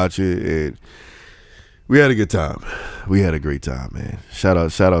people watching, and we had a good time. We had a great time, man. Shout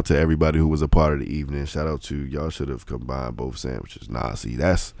out to everybody who was a part of the evening. Shout out to y'all. Should have combined both sandwiches. Nah, see,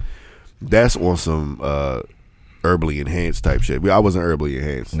 that's on some herbally enhanced type shit. I wasn't herbally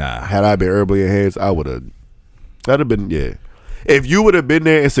enhanced. Nah. Had I been herbally enhanced, that'd have been, yeah. If you would have been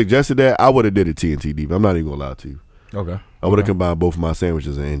there and suggested that, I would have did a TNT Diva. I'm not even gonna lie to you. Okay. I would have combined both of my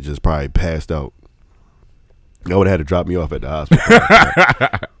sandwiches and just probably passed out. I would have had to drop me off at the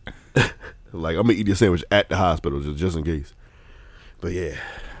hospital. Like, I'm gonna eat your sandwich at the hospital just in case. But yeah,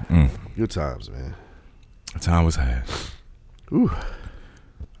 good times, man. The time was had. Ooh.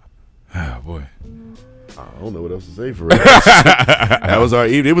 Oh boy. I don't know what else to say for it. That was our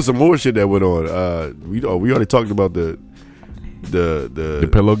evening. There was some more shit that went on. We already talked about the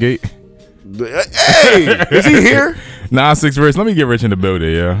pillow gate. Hey, is he here? 9-6 Rich. Let me get Rich in the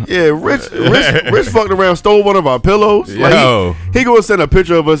building, yeah. Yeah, Rich fucked around, stole one of our pillows. Yo. Like he gonna send a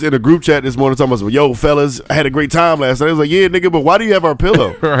picture of us in a group chat this morning talking about, yo, fellas, I had a great time last night. I was like, yeah, nigga, but why do you have our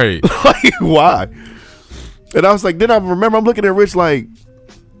pillow? Right. Like, why? And I was like, then I remember I'm looking at Rich like,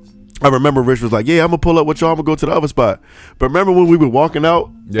 I remember Rich was like, yeah, I'm gonna pull up with y'all, I'm gonna go to the other spot. But remember when we were walking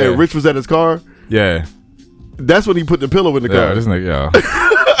out and Rich was at his car? Yeah. That's when he put the pillow in the car. Yeah, this nigga, yo.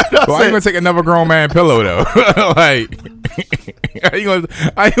 Why you gonna take another grown man pillow though? Like, how you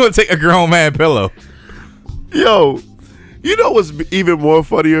gonna take a grown man pillow? Yo, you know what's even more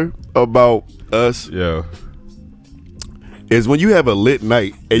funnier about us? Yo, is when you have a lit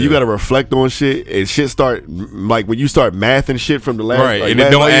night and you got to reflect on shit and shit start, like when you start mathing shit from the last, right, like, and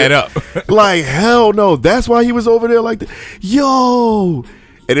it don't add up. Like, hell no, that's why he was over there like that. Yo,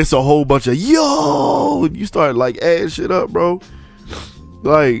 and it's a whole bunch of yo. You start like adding shit up, bro.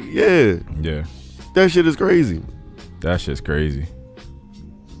 Like, yeah, that shit is crazy. That shit's crazy.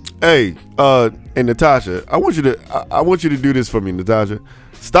 Hey, and Natasha, I want you to do this for me, Natasha.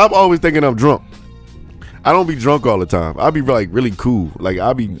 Stop always thinking I'm drunk. I don't be drunk all the time. I be like really cool. Like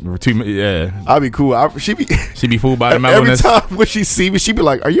I be I be cool. She be fooled by the mellowness. Every time when she see me, she be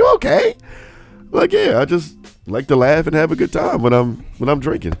like, "Are you okay?" Like, yeah, I just like to laugh and have a good time when I'm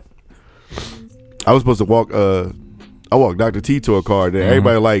drinking. I was supposed to walk. I walked Dr. T to a car, and then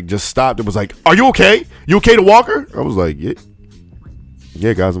everybody like just stopped and was like, "Are you okay? You okay to walk her?" I was like,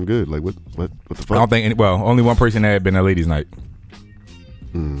 "Yeah, guys, I'm good." Like, what the fuck? I don't think only one person had been at ladies' night.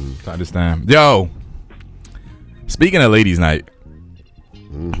 I understand. Yo, speaking of ladies' night,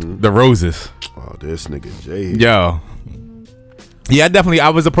 the roses. Oh, this nigga Jay. Yo, yeah, I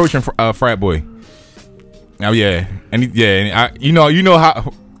was approaching frat boy. Oh yeah, and you know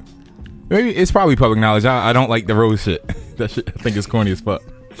how. Maybe it's probably public knowledge. I don't like the rose shit. That shit, I think it's corny as fuck.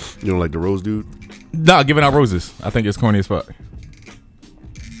 You don't like the rose dude? Nah, giving out roses. I think it's corny as fuck.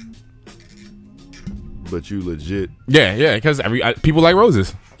 But you legit. Yeah, because people like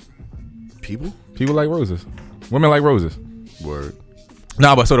roses. People like roses. Women like roses. Word.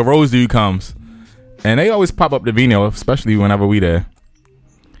 Nah, but so the rose dude comes, and they always pop up the Vino, especially whenever we there.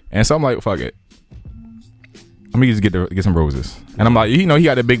 And so I'm like, fuck it. Let me just get some roses. And I'm like, he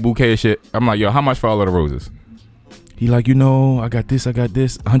got a big bouquet of shit. I'm like, yo, how much for all of the roses? He like, I got this,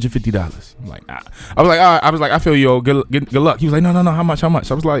 $150. I'm like, nah. I was like, I feel you, good luck. He was like, no, how much? I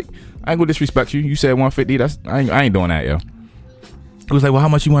was like, I ain't gonna disrespect you. You said 150. I ain't doing that, yo. He was like, well, how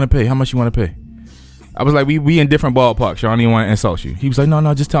much you want to pay? I was like, we in different ballparks. So I don't even want to insult you. He was like,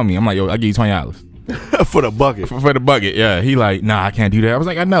 no, just tell me. I'm like, yo, I give you $20 for the bucket. For the bucket, yeah. He like, nah, I can't do that. I was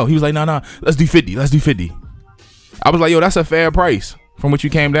like, I know. He was like, no, let's do 50. I was like, yo, that's a fair price from what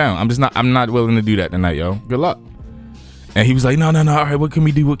you came down. I'm not willing to do that tonight, yo. Good luck. And he was like, no. All right, what can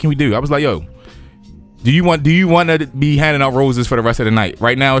we do? I was like, yo, do you want to be handing out roses for the rest of the night?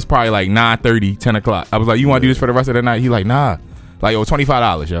 Right now it's probably like 9:30, 10 o'clock. I was like, you want to do this for the rest of the night? He like, nah. Like, yo,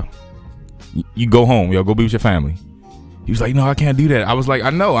 $25, yo. You go home, yo. Go be with your family. He was like, no, I can't do that. I was like,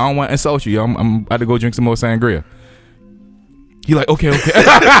 I know. I don't want to insult you, yo. I'm about to go drink some more sangria. He like, okay. Okay,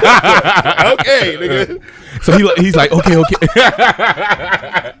 nigga. So he's like, okay.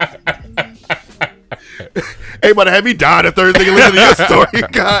 Hey, but have me died a Thursday and listen to your story?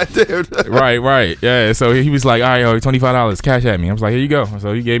 God damn. Right. Yeah. So he was like, all right, yo, $25, cash at me. I was like, here you go.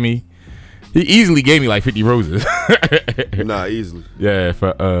 So he easily gave me like 50 roses. Nah, easily. Yeah,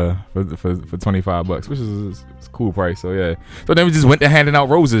 for $25, which is a cool price. So yeah. So then we just went to handing out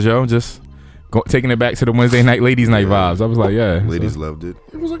roses, yo. Just taking it back to the Wednesday night ladies night vibes. I was like, yeah. Ladies loved it.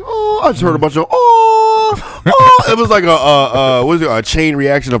 It was like, oh, I just heard a bunch of It was like a chain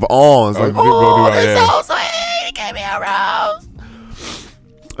reaction of awns. Like, it's so sweet. Give me a rose.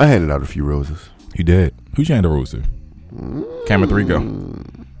 I handed out a few roses. You did. Who'd you hand the rose to? Camera 3, go.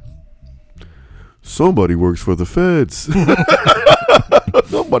 Somebody works for the feds.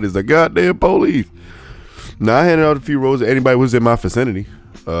 Somebody's the goddamn police. Now I handed out a few roses. Anybody who was in my vicinity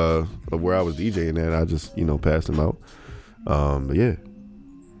of where I was DJing at, I just passed them out. But yeah.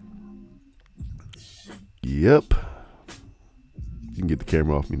 Yep. You can get the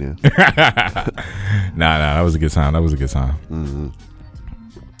camera off me now. Nah, that was a good time. Mm-hmm.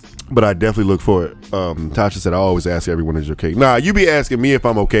 But I definitely look for it. Tasha said I always ask everyone is you okay. Nah, you be asking me if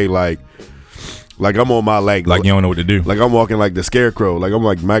I'm okay, like I'm on my like you don't know what to do. Like I'm walking like the scarecrow. Like I'm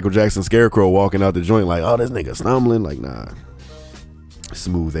like Michael Jackson scarecrow walking out the joint like, oh, this nigga stumbling. Like, nah.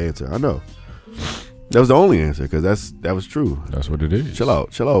 Smooth answer. I know. That was the only answer because that was true. That's what it is. Chill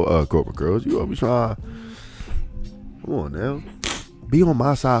out, corporate girls. You always trying. Come on now. Be on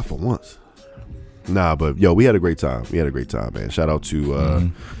my side for once. Nah, but yo, we had a great time. Man. Shout out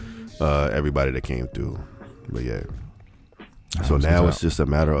to everybody that came through. But yeah. So now it's just a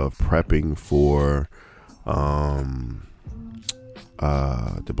matter of prepping for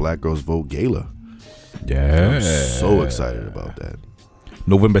the Black Girls Vote Gala. Yeah. I'm so excited about that.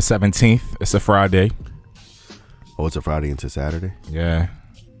 November 17th. It's a Friday. Oh, it's a Friday into Saturday? Yeah.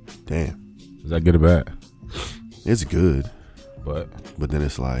 Damn. Is that good or bad? It's good. But then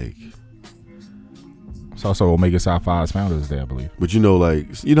it's like, it's also Omega Psi Phi's Founders Day, I believe. but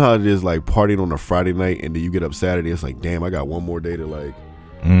like, you know how it is like partying on a Friday night and then you get up Saturday. It's like, damn, I got one more day to like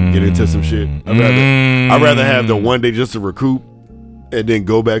get into some shit. I'd rather have the one day just to recoup and then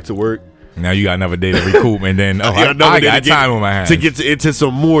go back to work. Now you got another day to recoup and then I got time on my hands to get into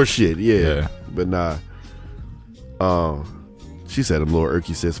some more shit. Yeah. But nah. She said them little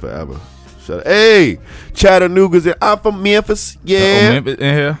Erky sis forever. Hey, Chattanooga's I'm from Memphis. Yeah. Memphis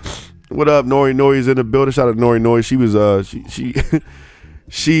in here. What up, Nori? Nori's in the building. Shout out to Nori. She was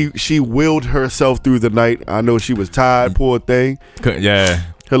she willed herself through the night. I know she was tired, poor thing. Yeah.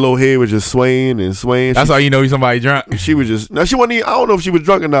 Her little head was just swaying and swaying. That's how you know somebody drunk. She was just she wasn't even, I don't know if she was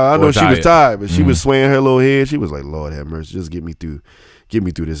drunk or not. I know she was tired, but she was swaying her little head. She was like, Lord have mercy, just get me through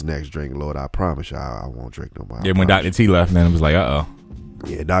this next drink, Lord. I promise you I won't drink no more. Yeah, when Dr. T left, then it was like,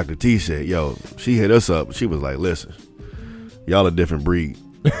 Yeah, Dr. T said, yo, she hit us up. She was like, listen, y'all a different breed.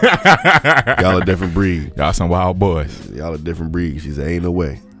 Y'all a different breed. Y'all some wild boys. Y'all a different breed. She said, ain't no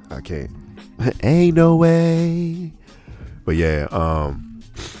way. I can't. Ain't no way. But yeah,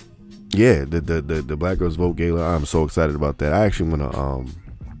 the Black Girls Vote Gala. I'm so excited about that. I actually want to I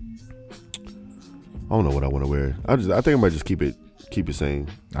don't know what I want to wear. I think I might just keep it same.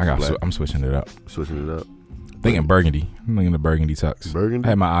 I'm switching it up. Thinking burgundy. I'm thinking the burgundy tux. Burgundy? I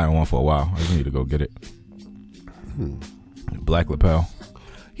had my eye on one for a while. I just need to go get it. Black lapel.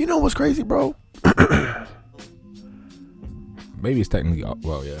 You know what's crazy, bro? Maybe it's technically,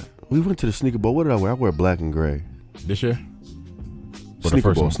 well, yeah. We went to the sneaker ball. What did I wear? I wear black and gray. This year?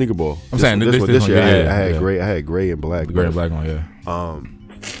 Sneaker ball. I'm saying this year. Yeah, I had gray. I had gray and black. The gray and black one, yeah.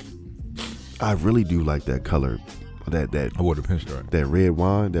 I really do like that color. That I wore the pinstripe. That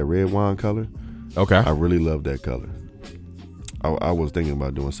red wine color. Okay. I really love that color. I was thinking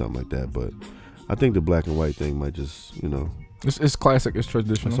about doing something like that, but I think the black and white thing might just, It's classic. It's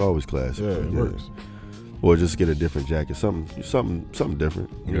traditional. It's always classic. Yeah, it works. Or just get a different jacket, something different.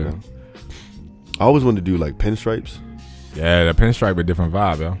 You Yeah. know? I always wanted to do like pinstripes. Yeah, the pinstripe a different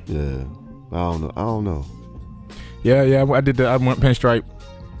vibe, yo. Yeah, I don't know. Yeah. I went pinstripe,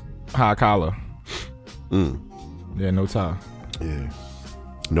 high collar. Yeah, no tie. Yeah,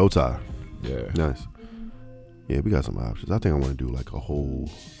 no tie. Yeah, nice. Yeah, we got some options. I think I want to do like a whole.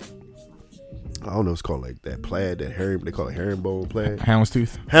 I don't know. It's called like that plaid, that herring. They call it herringbone plaid.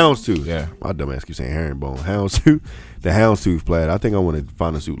 Houndstooth. Yeah. My dumb ass keep saying herringbone. Houndstooth. The houndstooth plaid. I think I want to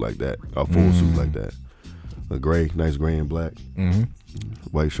find a suit like that, a full suit like that. A nice gray and black. Mm-hmm.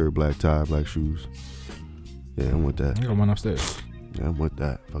 White shirt, black tie, black shoes. Yeah, I'm with that. I got one upstairs. Yeah, I'm with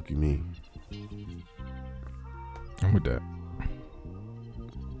that. Fuck you mean? I'm with that.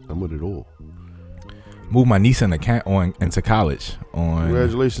 I'm with it all. Moved my niece into college on.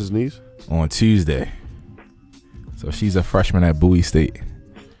 Congratulations, niece. On Tuesday. So she's a freshman at Bowie State.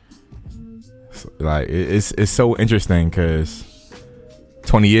 So, like it's so interesting because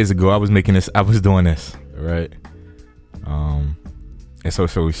 20 years ago I was doing this, right? And so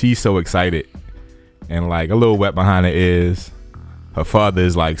she's so excited, and like a little wet behind her ears. Her father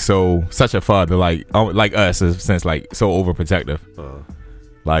is like such a father, like us, since like so overprotective,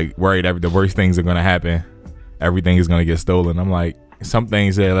 like worried the worst things are gonna happen, everything is gonna get stolen. I'm like, some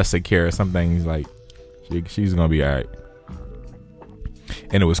things let's secure, some things like she's gonna be all right.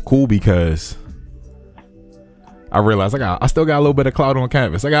 And it was cool because I realized I still got a little bit of clout on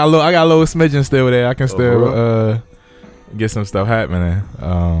campus. I got a little smidgen still there. I can still get some stuff happening.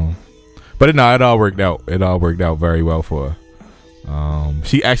 But it all worked out. It all worked out very well for her.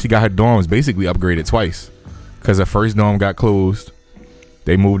 She actually got her dorms basically upgraded twice because her first dorm got closed.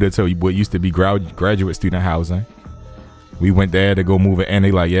 They moved it to what used to be graduate student housing. We went there to go move it, and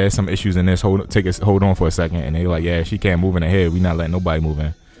they like, yeah, some issues in this. Hold on for a second, and they like, yeah, she can't move in ahead. We not letting nobody move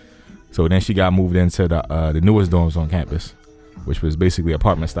in. So then she got moved into the newest dorms on campus, which was basically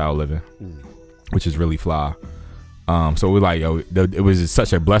apartment style living, which is really fly. So we're like, yo, it was just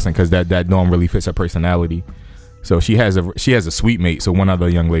such a blessing because that dorm really fits her personality. So she has a suite mate, so one other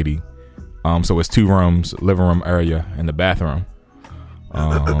young lady. So it's 2 rooms, living room area, and the bathroom.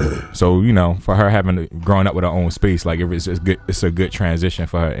 So for her growing up with her own space, like it's a good transition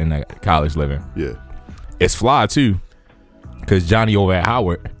for her in the college living. Yeah, it's fly too, because Johnny over at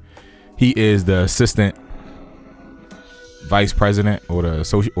Howard, he is the assistant vice president or the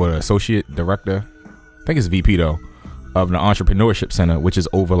associate director. I think it's VP though, of the Entrepreneurship Center, which is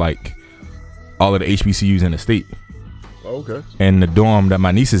over like all of the HBCUs in the state. Okay. And the dorm that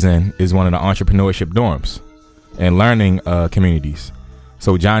my niece is in is one of the entrepreneurship dorms and learning communities.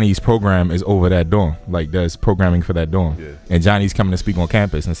 So Johnny's program is over that dorm, like does programming for that dorm. Yeah. And Johnny's coming to speak on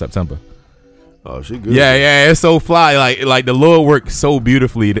campus in September. Oh, she good. Yeah, it's so fly. Like the Lord worked so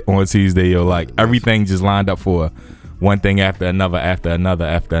beautifully on Tuesday, yo. Like everything just lined up for one thing after another, after another,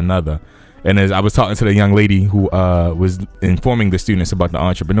 after another. And as I was talking to the young lady who was informing the students about the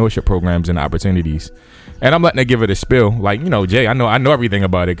entrepreneurship programs and opportunities, and I'm letting her give it a spiel. Like, Jay, I know everything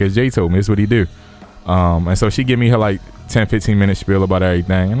about it because Jay told me it's what he do. And so she give me her like 10-15 minute spiel about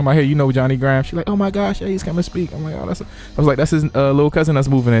everything, and I'm like, hey, Johnny Graham? She's like, oh my gosh, yeah, he's coming to speak. I'm like, I was like, that's his little cousin that's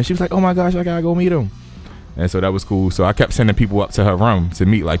moving in. She was like, oh my gosh, I gotta go meet him. And so that was cool. So I kept sending people up to her room to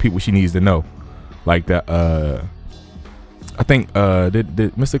meet like people she needs to know, like that. I think did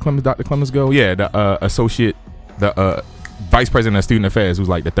Mr. Clemens, Dr. Clemens go? Yeah, the vice president of student affairs, who's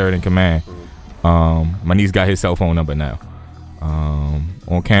like the third in command. My niece got his cell phone number now.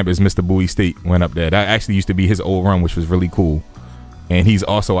 On campus, Mr. Bowie State went up there. That actually used to be his old room, which was really cool. And he's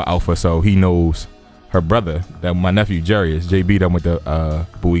also an alpha, so he knows her brother, that my nephew Jerry is. JB done with the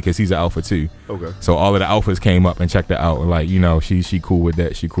Bowie because he's an alpha too. Okay. So all of the alphas came up and checked it out. Like, she cool with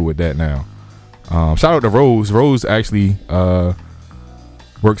that. She cool with that now. Shout out to Rose. Rose actually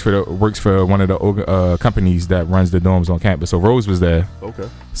works for one of the companies that runs the dorms on campus. So Rose was there. Okay.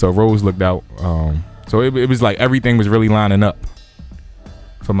 So Rose looked out. So it was like everything was really lining up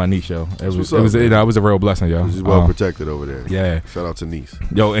for my niece, yo. It was a real blessing, yo. She's well protected over there. Yeah. Shout out to niece.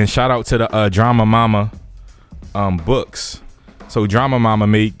 Yo, and shout out to the Drama Mama books. So Drama Mama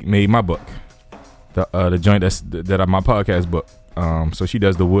made my book, the joint that my podcast book. So she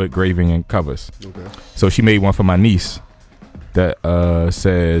does the wood graving and covers. Okay. So she made one for my niece that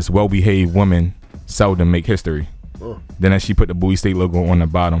says "Well-behaved women seldom make history." Oh. Then she put the Bowie State logo on the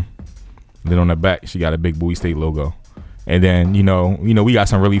bottom. Then on the back, she got a big Bowie State logo. And then we got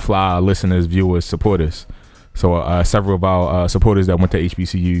some really fly listeners, viewers, supporters. So several of our supporters that went to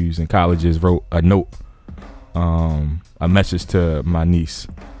HBCUs and colleges wrote a note, a message to my niece.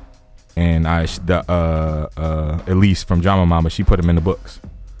 And Elise from Drama Mama, she put them in the books.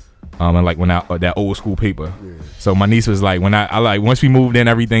 And like that old school paper. Yeah. So my niece was like, when I like, once we moved in,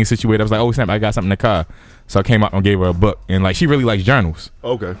 everything situated, I was like, oh snap, I got something in the car. So I came out and gave her a book, and like she really likes journals.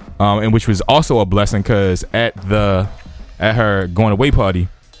 Okay. And which was also a blessing because at her going away party,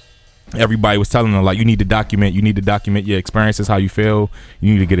 everybody was telling her like, you need to document your experiences, how you feel.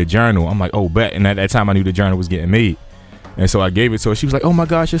 You need to get a journal. I'm like, oh bet. And at that time, I knew the journal was getting made. And so I gave it to her. She was like, oh my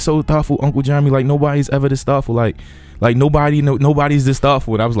gosh, you're so thoughtful, Uncle Jeremy. Like nobody's ever this thoughtful. Like nobody's this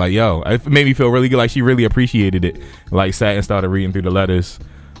thoughtful. And I was like, yo, it made me feel really good. Like she really appreciated it. Like sat and started reading through the letters.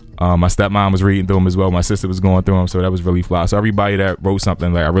 My stepmom was reading through them as well. My sister was going through them. So that was really fly. So everybody that wrote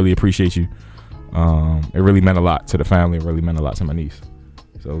something, like I really appreciate you. It really meant a lot to the family. It really meant a lot to my niece.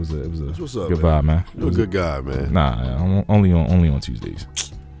 So it was a good vibe, man. You're a good guy, man. Nah, only on Tuesdays.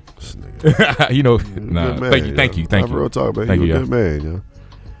 Nah. Man, thank you. Real talk, man. You're a good man, yo.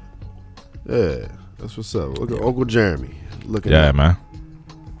 Yeah, that's what's up. Look at Uncle Jeremy. Looking at man.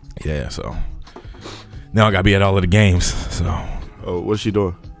 Yeah, so now I gotta be at all of the games. So. Oh, what's she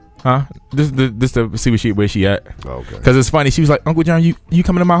doing? Huh? Just to see where she at. Oh, okay. Because it's funny. She was like, Uncle John, you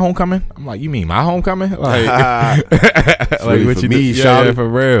coming to my homecoming? I'm like, you mean my homecoming? Like, like what you me, yeah, for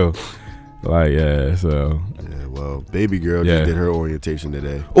real. Like, yeah, so. Yeah, well, baby girl just did her orientation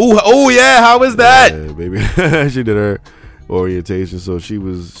today. Oh yeah, how was that? Yeah, baby, she did her orientation. So she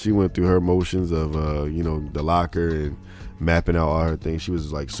went through her motions of the locker and mapping out all her things. She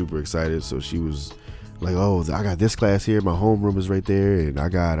was like super excited. So she was Like, oh, I got this class here. My homeroom is right there. And I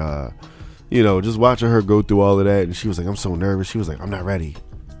got, just watching her go through all of that. And she was like, I'm so nervous. She was like, I'm not ready.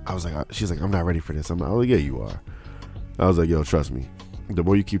 She's like, I'm not ready for this. I'm like, oh, yeah, you are. I was like, yo, trust me. The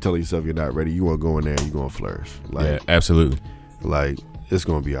more you keep telling yourself you're not ready, you want to go in there and you're going to flourish. Like, yeah, absolutely. Like, it's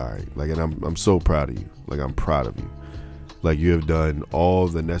going to be all right. Like, and I'm so proud of you. Like, I'm proud of you. Like, you have done all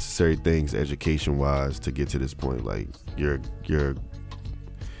the necessary things education-wise to get to this point. Like,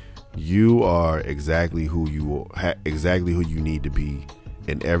 you are exactly who you need to be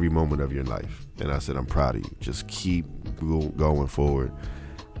in every moment of your life. And I said, I'm proud of you. Just keep going forward.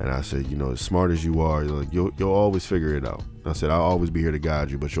 And I said, as smart as you are, like, you'll always figure it out. I said, I'll always be here to guide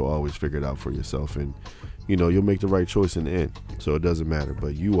you, but you'll always figure it out for yourself. And, you'll make the right choice in the end. So it doesn't matter.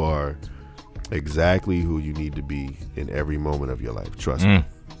 But you are exactly who you need to be in every moment of your life. Trust me.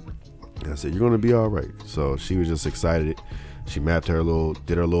 And I said, you're going to be all right. So she was just excited. She did her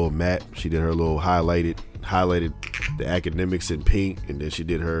little map. She did her little highlighted the academics in pink, and then she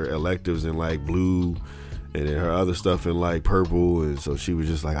did her electives in like blue, and then her other stuff in like purple. And so she was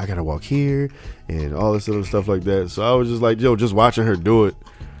just like, I gotta walk here and all this other stuff like that. So I was just like, just watching her do it,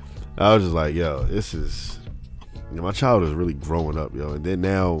 I was just like, this is, my child is really growing up, And then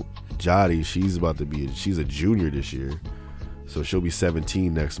now Jody, she's a junior this year, so she'll be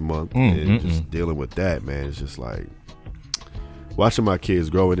 17 next month. And just dealing with that, man, it's just like watching my kids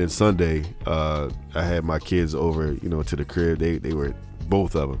grow. And then Sunday, I had my kids over, to the crib. They were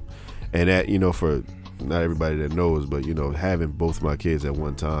both of them, and that, for not everybody that knows, but having both my kids at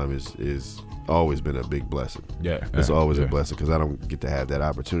one time is always been a big blessing. Yeah, it's always a blessing because I don't get to have that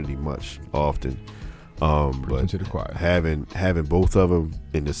opportunity often. But to the choir. having both of them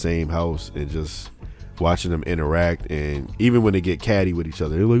in the same house and just watching them interact, and even when they get catty with each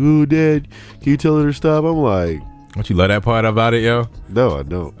other, they're like, "Oh, Dad, can you tell her to stop?" I'm like, don't you love that part about it, yo? No, I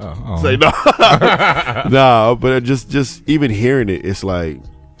don't. Say no. Nah, but just even hearing it, it's like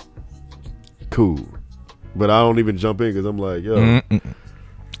cool. But I don't even jump in because I'm like, yo,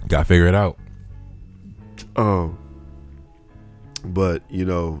 gotta figure it out. But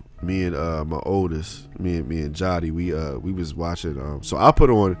me and my oldest, me and Jody, we was watching. So I put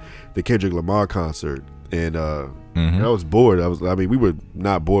on the Kendrick Lamar concert, and I was bored. We were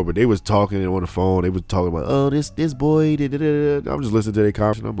not bored, but they was talking on the phone. They was talking about, this boy. I'm just listening to their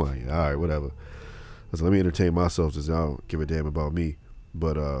conversation. I'm like, all right, whatever. I said, let me entertain myself, since I don't give a damn about me.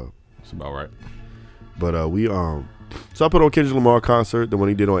 But it's about right. But so I put on Kendrick Lamar concert, the one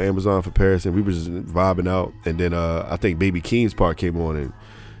he did on Amazon for Paris, and we was just vibing out. And then I think Baby Keem's part came on, and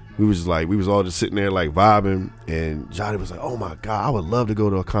we was all just sitting there like vibing. And Johnny was like, oh my God, I would love to go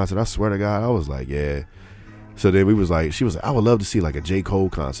to a concert. I swear to God. I was like, yeah. So then she was like, I would love to see like a J. Cole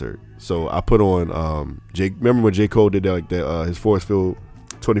concert. So I put on remember when J. Cole did that, like his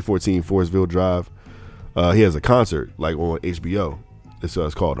 2014 Forestville Drive? He has a concert like on HBO. It's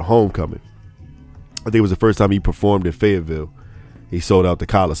called The Homecoming. I think it was the first time he performed in Fayetteville. He sold out the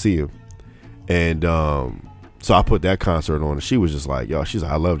Coliseum. And so I put that concert on, and she was just like, she's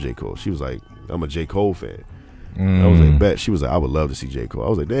like, I love J. Cole. She was like, I'm a J. Cole fan. I was like, bet. She was like, I would love to see J. Cole. I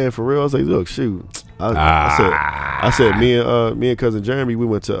was like, damn, for real? I was like, look, shoot. I said, me and cousin Jeremy, we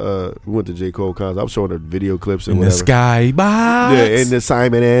went to J. Cole concert. I was showing her video clips and whatever. The skybox. Yeah, in the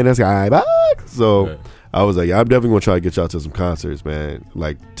Simon and the skybox. So yeah. I was like, I'm definitely gonna try to get y'all to some concerts, man.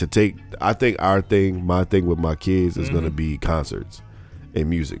 Like I think my thing with my kids is gonna be concerts and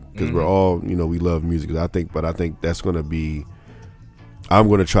music, because we're all, we love music. I think that's gonna be. I'm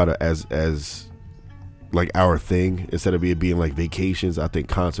gonna try to as like our thing, instead of it being like vacations. I think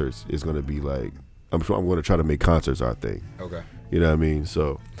concerts is gonna be like. I'm gonna try to make concerts our thing. Okay. You know what I mean?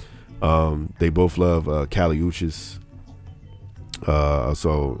 So, they both love Kali Uchis.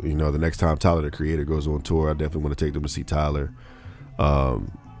 So the next time Tyler the Creator goes on tour, I definitely want to take them to see Tyler.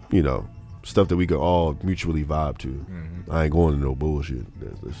 Stuff that we can all mutually vibe to. I ain't going to no bullshit.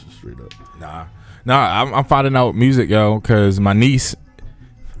 That's just straight up. Nah. I'm finding out music, yo, because my niece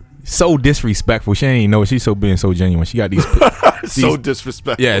so disrespectful. She ain't know she's being so genuine. She got these so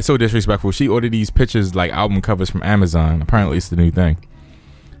disrespectful. Yeah, so disrespectful. She ordered these pictures like album covers from Amazon. Apparently, it's the new thing.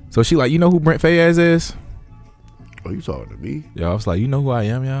 So she like, who Brent Faiyaz is? Oh, you talking to me? Yo, I was like, you know who I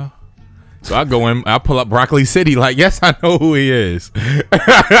am, y'all? So I go in, I pull up Broccoli City, like, yes, I know who he is.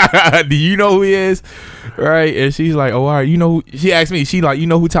 Do you know who he is? Right? And she's like, oh, all right, she asked me, she like, you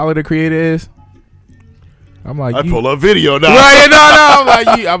know who Tyler the Creator is? I'm like, I pull up video now. Right? No. I'm like,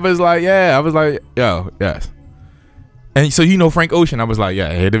 I was like, yeah. I was like, yo, yes. And so Frank Ocean? I was like,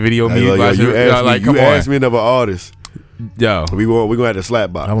 yeah, hit the video. You asked me another artist. Yo, we gonna have to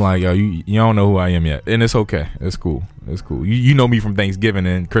slap box. I'm like, yo, you don't know who I am yet, and it's okay. It's cool. You know me from Thanksgiving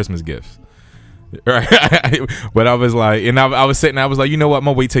and Christmas gifts. Right. But I was like, and I was sitting, I was like, you know what? I'm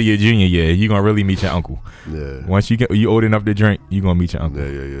gonna wait till your junior year. You're gonna really meet your uncle. Yeah. Once you old enough to drink, you're gonna meet your uncle.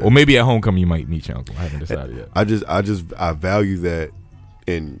 Yeah. Or maybe at homecoming you might meet your uncle. I haven't decided yet. I value that,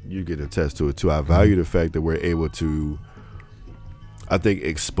 and you can attest to it too. I value the fact that we're able to, I think,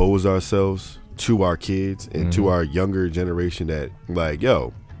 expose ourselves to our kids and to our younger generation that, like,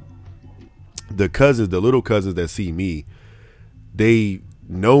 yo, the little cousins that see me, they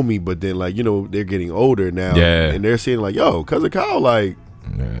know me, but then, like, you know, they're getting older now, and they're seeing, like, yo, cousin Kyle, like,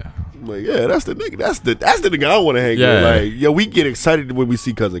 that's the nigga, that's the nigga I want to hang with. Like, yo, we get excited when we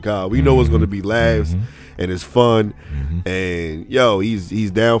see cousin Kyle. We know it's going to be laughs and it's fun, and yo,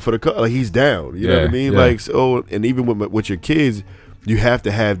 he's down for the like, he's down. You know what I mean? Like, so, and even with your kids, you have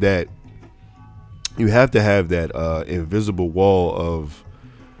to have that. You have to have that invisible wall of,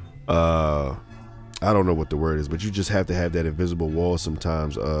 I don't know what the word is, but you just have to have that invisible wall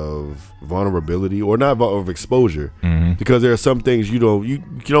sometimes of vulnerability, or not of exposure, because there are some things you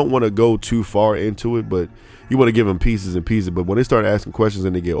don't want to go too far into it, but you want to give them pieces and pieces. But when they start asking questions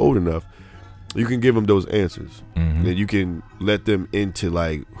and they get old enough, you can give them those answers, and you can let them into,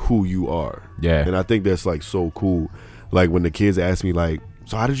 like, who you are. Yeah, and I think that's, like, so cool. Like, when the kids ask me, like,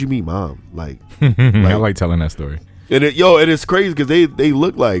 so how did you meet mom? Like, I like telling that story. And it's crazy because they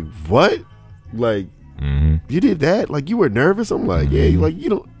look like, what? Like, you did that? Like, you were nervous? I'm like, yeah. Like, you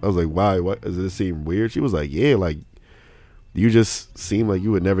don't. I was like, why? What? Does it seem weird? She was like, yeah. Like, you just seem like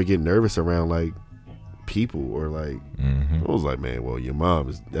you would never get nervous around, like, people, or like. I was like, man, well, your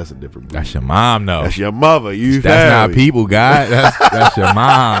mom that's a different breed. That's your mom, though. That's your mother. That's not people, guy. That's your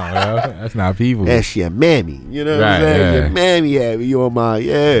mom, bro. That's not people. That's your mammy. You know what I'm saying? Yeah. Your mammy had me on my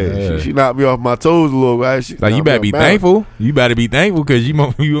She knocked me off my toes a little, right? Like, you better be thankful. You better be thankful, because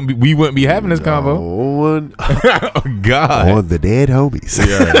we wouldn't be having this convo. Oh God, on the dead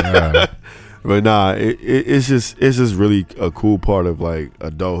homies. But nah, it's just really a cool part of, like,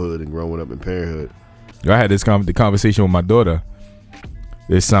 adulthood and growing up in parenthood. I had this conversation with my daughter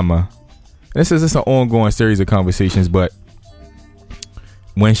this summer. This is an ongoing series of conversations, but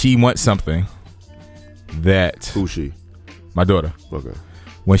when she wants something that... Who's she? My daughter. Okay.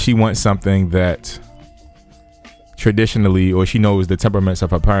 When she wants something that traditionally, or she knows the temperaments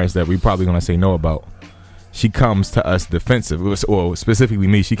of her parents that we probably going to say no about, she comes to us defensive, or specifically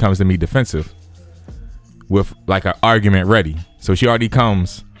me, she comes to me defensive with, like, an argument ready. So she already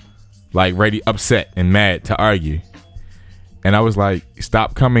comes, like, ready, upset and mad to argue. And I was like,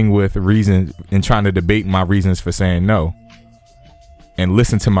 stop coming with reasons and trying to debate my reasons for saying no, and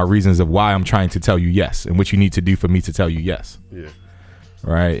listen to my reasons of why I'm trying to tell you yes, and what you need to do for me to tell you yes. Yeah.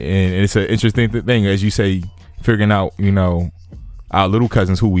 Right. And it's an interesting thing, as you say, figuring out, you know, our little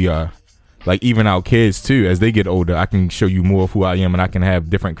cousins, who we are. Like, even our kids too, as they get older, I can show you more of who I am, and I can have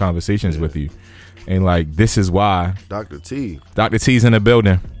different conversations with you. And, like, this is why Dr. T's in the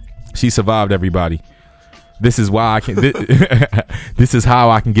building. She survived everybody. This is why I can. This is how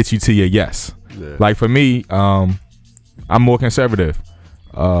I can get you to your yes. Yeah. Like, for me, I'm more conservative,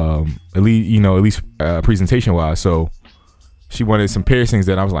 at least presentation wise. So she wanted some piercings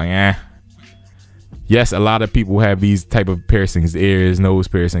that I was like, Yes, a lot of people have these type of piercings, ears, nose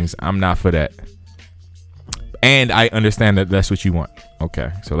piercings. I'm not for that. And I understand that that's what you want.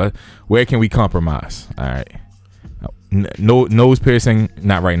 Okay, so where can we compromise? All right. No nose piercing,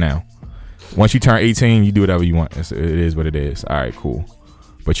 not right now. Once you turn 18, you do whatever you want. It is what it is. All right, cool.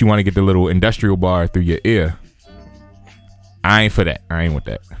 But you want to get the little industrial bar through your ear. I ain't for that. I ain't with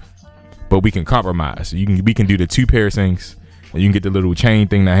that. But we can compromise. We can do the 2 piercings, and you can get the little chain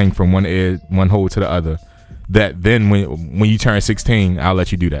thing that hang from one ear, one hole to the other. That then when you turn 16, I'll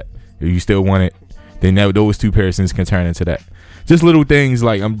let you do that. If you still want it, then those 2 piercings can turn into that. Just little things,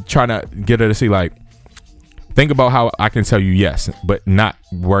 like, I'm trying to get her to see, like, think about how I can tell you yes, but not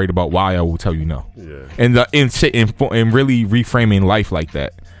worried about why I will tell you no. Yeah. And really reframing life like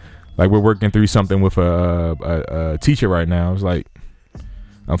that. Like, we're working through something with a teacher right now. I was like,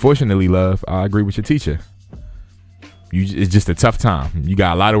 unfortunately, love, I agree with your teacher. It's just a tough time. You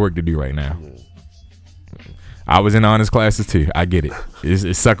got a lot of work to do right now. I was in honors classes too. I get it.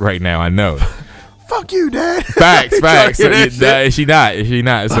 It suck right now. I know. Fuck you, Dad. Facts. So, she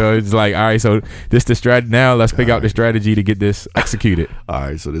not. So it's like, all right, so this the strategy now. Let's figure out the strategy to get this executed. All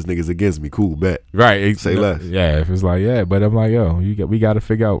right, so this nigga's against me. Cool, bet. Right. Say less. Yeah, if it's like, yeah, but I'm like, yo, we got to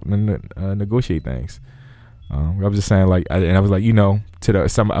figure out and negotiate things. I was just saying, like, and I was like,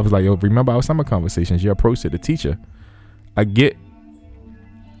 I was like, yo, remember our summer conversations? Your approach to the teacher. I get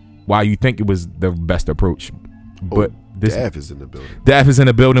why you think it was the best approach, but Daff is in the building. Daff is in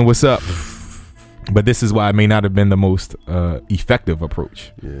the building. What's up? But this is why it may not have been the most effective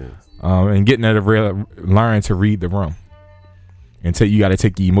approach. Yeah. And getting her to learn to read the room. Until you got to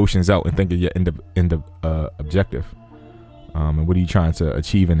take the emotions out and think of your end objective. And what are you trying to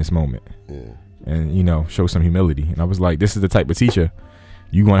achieve in this moment? Yeah. And, you know, show some humility. And I was like, this is the type of teacher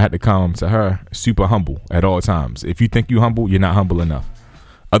you're going to have to come to her super humble at all times. If you think you humble, you're not humble enough.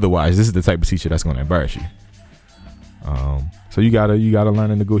 Otherwise, this is the type of teacher that's going to embarrass you. So you gotta learn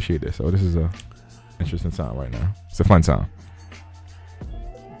to negotiate this. So this is a interesting time right now. It's a fun time.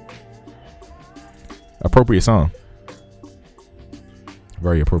 Appropriate song.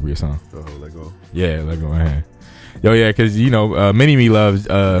 Very appropriate song. Let go. Yeah, let go. Man. Yo, yeah, because, you know, Mini-Me loves,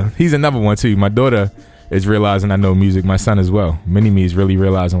 he's another one, too. My daughter is realizing I know music. My son as well. Mini-Me is really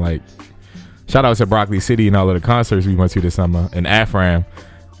realizing, like, shout out to Broccoli City and all of the concerts we went to this summer. And Afram.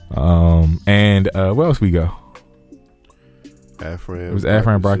 And where else we go? Afram. It was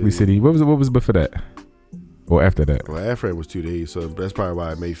Afram, Broccoli City. What was before that? Or after that? Well, Afram was 2 days, so that's probably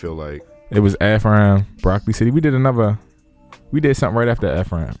why it may feel like. It was Afram, Broccoli City. We did something right after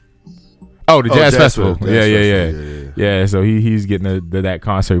Afram. Oh, the Jazz Festival. Yeah. So he's getting that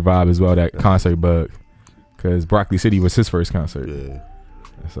concert vibe as well, that concert bug. Because Broccoli City was his first concert. Yeah.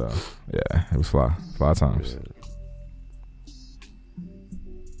 So, yeah, it was fly times.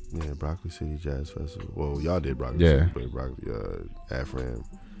 Yeah, Broccoli City Jazz Festival. Well, y'all did Broccoli City, but Afram,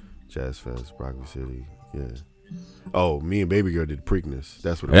 Jazz Fest, Broccoli City. Yeah. Oh, me and Baby Girl did Preakness.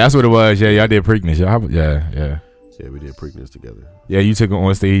 That's what it was. Yeah, y'all did Preakness. Yeah, we did Preakness together. Yeah, you took it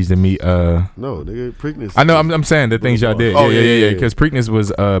on stage to meet No, nigga, Preakness. I know, I'm saying the things y'all did. Oh, yeah. Because Preakness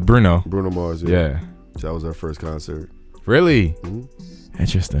was Bruno Mars, yeah. That was our first concert. Really? Mm-hmm.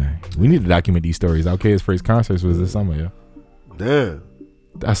 Interesting. We need to document these stories. OutKid's first concerts was this summer, yo. Damn.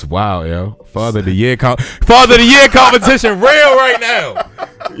 That's wild, yo. Father of the Year competition real right now.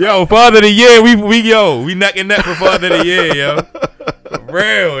 Yo, Father of the Year, we neck and neck for Father of the Year, yo. For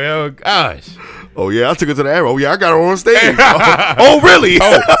real, yo. Gosh. Oh yeah, I took it to the Arrow. Oh yeah, I got her on stage. Oh really?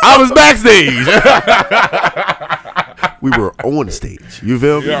 Oh, I was backstage. We were on stage. You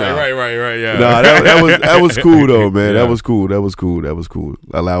feel me? Yeah, right. Yeah. Nah, that was cool though, man. Yeah. That was cool.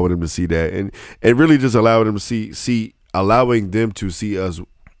 Allowing them to see that, and really just allowing them to allowing them to see us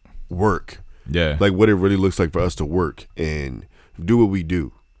work. Yeah. Like what it really looks like for us to work and do what we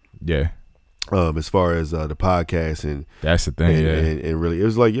do. Yeah. As far as the podcast and that's the thing, and really it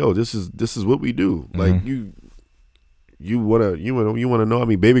was like, yo, this is what we do. Mm-hmm. Like you wanna know. I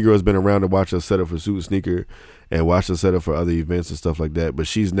mean, Baby Girl's been around to watch us set up for Suit and Sneaker and watch us set up for other events and stuff like that, but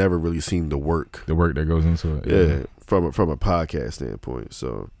she's never really seen the work that goes into it. Yeah, from a podcast standpoint.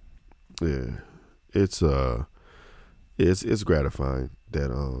 So yeah, it's gratifying that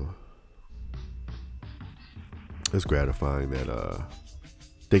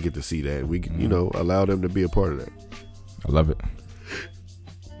they get to see that. We allow them to be a part of that. I love it.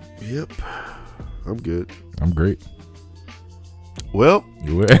 Yep. I'm good. I'm great. Well.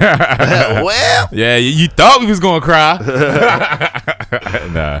 Well. Yeah, you thought we was going to cry.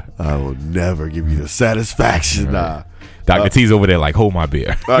 Nah. I will never give you the satisfaction. Nah. Dr. T's over there like, hold my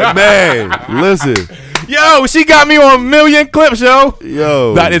beer. Man, listen. Yo, she got me on 1,000,000 clips, yo.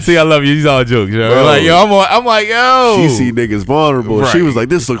 Yo. Dr. T, I love you. These all jokes, yo. Bro. Like, yo, I'm like, yo. She see niggas vulnerable. Right. She was like,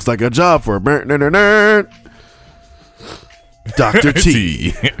 this looks like a job for Dr.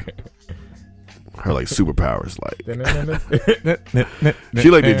 T. Her like superpowers, like she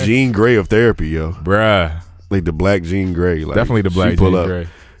like the Jean Grey of therapy, yo. Bruh. Like the black Jean Grey. Like, definitely the black Jean Grey.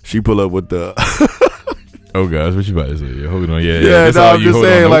 She pull up with the oh gosh, what you about to say? Yo, hold on, yeah. No, I'm just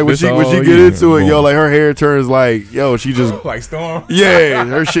saying, like when she get into it, yo, like her hair turns like, yo, she just like Storm. Yeah,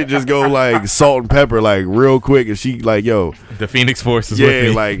 her shit just go like salt and pepper, like real quick, and she like, yo, the Phoenix Force is with me.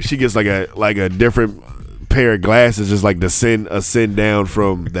 Like she gets like a different pair of glasses, just like ascend down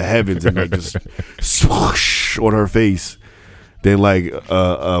from the heavens and like just swoosh on her face. Then like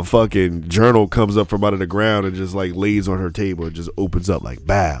a fucking journal comes up from out of the ground and just like lays on her table and just opens up like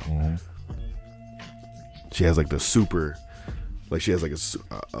bow. Mm-hmm. She has like the super, like she has like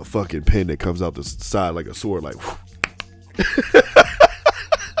a fucking pen that comes out the side like a sword, like.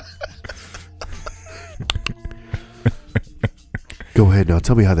 Go ahead now,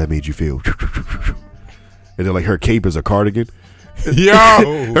 tell me how that made you feel. And then like her cape is a cardigan.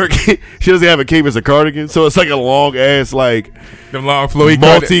 Yo, she doesn't have a cape as a cardigan, so it's like a long ass like them long flowy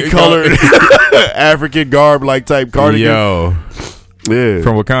multicolored African garb like type cardigan. Yo, yeah,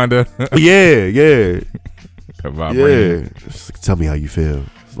 from Wakanda. yeah. Just tell me how you feel.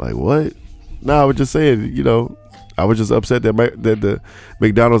 It's like, what? No, I was just saying, I was just upset that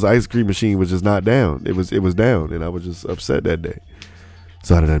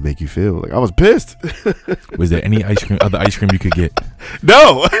So how did that make you feel? Like, I was pissed. Was there any other ice cream you could get?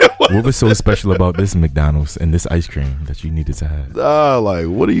 No. What was so special about this McDonald's and this ice cream that you needed to have? Like,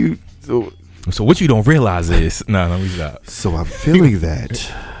 what are you? So what you don't realize is no, let me stop. So I'm feeling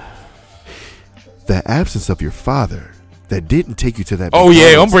that the absence of your father that didn't take you to that. Oh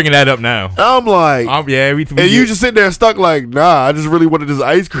yeah, I'm bringing that up now. I'm like, and you just sitting there stuck like, nah, I just really wanted this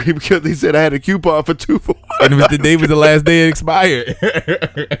ice cream because they said I had a coupon for 2 for 1. And the day was the last day it expired.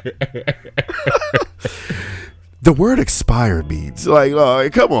 The word expired means like, oh,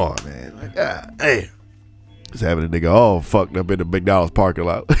 come on, man. Like, hey. Just having a nigga all fucked up in the McDonald's parking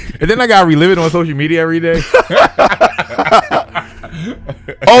lot. And then I got to relive it on social media every day.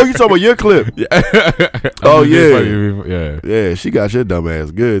 Oh, you talking about your clip? Yeah. Oh, yeah. She got your dumb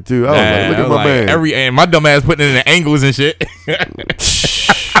ass good, too. I was like, look at my man. And my dumb ass putting it in the angles and shit.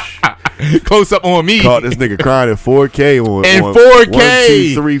 Close up on me. Caught this nigga crying in 4K on 4K.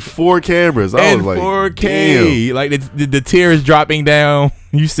 1, 2, 3, 4 cameras. I was like, 4K. Damn. Like the tears dropping down.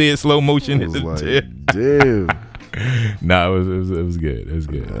 You see it slow motion. I was like, damn. Nah, it was good. It was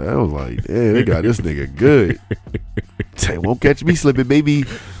good. I was like, damn, they got this nigga good. Won't catch me slipping, baby.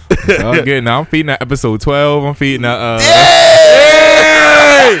 I'm good. Now I'm feeding that episode 12. I'm feeding that.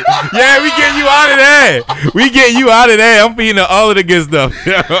 Yeah, we getting you out of there. We getting you out of there. I'm feeding all of the good stuff.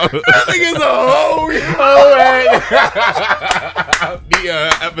 That nigga's a hoe.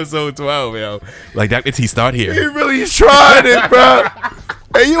 The episode 12, yo. Like that. He start here. He really tried it, bro.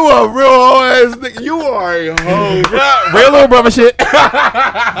 Hey, you a real hoe ass nigga. You are a hoe. Real little brother shit.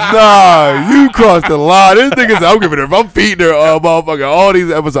 Nah, you crossed the line. This nigga's, I'm giving her, if I'm feeding her, motherfucker, all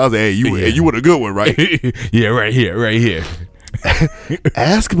these episodes. Hey, you want a good one, right? Yeah, right here.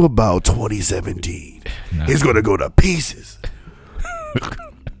 Ask him about 2017. He's gonna go to pieces.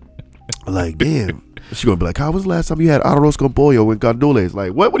 Like, damn. She gonna be like, how was the last time you had arroz con pollo and gandules?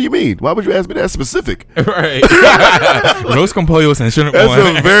 Like, what do you mean? Why would you ask me that specific? Right. Roast con pollo and shrimp.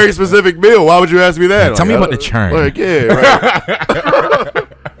 That's a very specific meal. Why would you ask me that? Tell me about the churn. Like, yeah, right.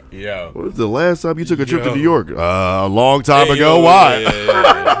 Yo. What was the last time you took a trip to New York? A long time ago. Why?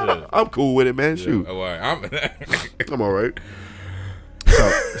 Yeah. I'm cool with it, man. Shoot. I'm all right.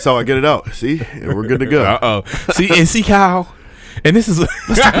 So I get it out. See? And we're good to go. See, Kyle? And this is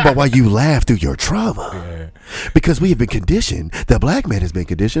let's talk about why you laugh through your trauma. Yeah. Because we have been conditioned. The black man has been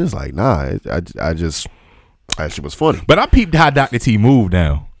conditioned. It's like, nah, I just that shit was funny. But I peeped how Dr. T moved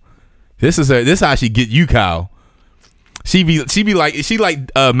now. This how she get you, Kyle. She be like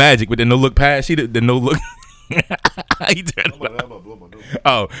Magic with the no look pass. She the no look.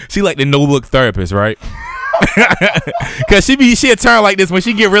 She like the no look therapist, right? Cause she'll turn like this when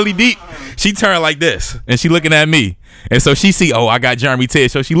she get really deep. She turn like this and she looking at me, and so she see, I got Jeremy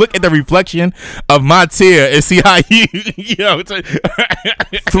tears. So she look at the reflection of my tear and see how you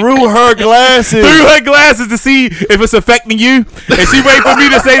through her glasses to see if it's affecting you, and she wait for me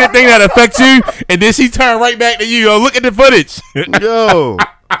to say the thing that affects you, and then she turn right back to you. Look at the footage.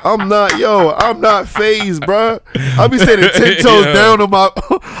 I'm not phased, bro. I be standing 10 toes down on my.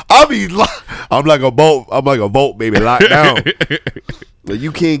 I'm like a bolt, baby, locked down. Like,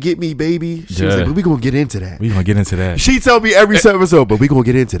 you can't get me, baby. She was like, but we gonna get into that. She tell me every episode, but we gonna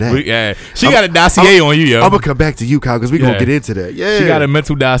get into that. She got a dossier on you, yo. I'm gonna come back to you, Kyle, because we gonna get into that. Yeah, she got a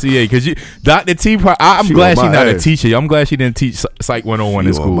mental dossier because Dr. T. I'm glad she's not a teacher. I'm glad she didn't teach Psych 101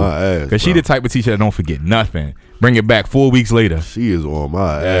 in school because she the type of teacher that don't forget nothing. Bring it back 4 weeks later. She is on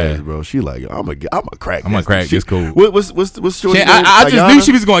my ass, bro. She like, I'm a crack. I'm a crack. This cool. What's your name? I just knew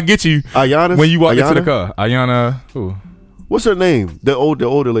she was gonna get you. Ayana? When you walked into the car. Ayana, who? What's her name? The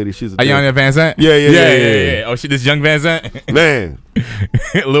older lady. She's Ayana Van Zant. Yeah. Oh, she this young Van Zant. Man,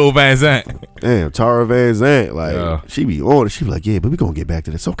 Lil Van Zant. Damn, Tara Van Zant. Like she be on it. She be like, yeah, but we gonna get back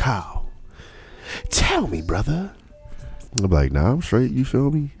to this. So Kyle, tell me, brother. I'm like, nah, I'm straight. You feel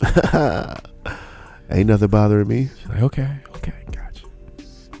me? Ain't nothing bothering me. She's like, okay, gotcha.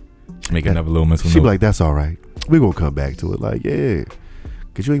 She make another little mental note. She be like, that's all right. We gonna come back to it. Like, yeah,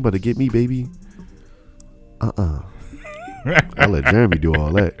 cause you ain't about to get me, baby. I'll let Jeremy do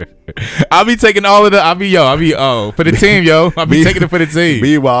all that. I'll be taking all of the. I'll be for the team, yo. I'll be taking it for the team.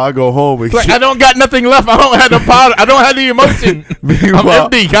 Meanwhile, I go home and like, I don't got nothing left. I don't have the powder. I don't have the emotion. I'm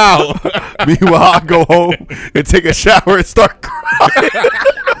empty, Kyle. Meanwhile, I go home and take a shower and start crying.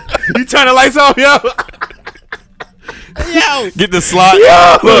 You turn the lights off, yo. Get the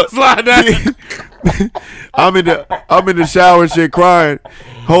slide. Look, slide down. I'm in the shower and shit crying.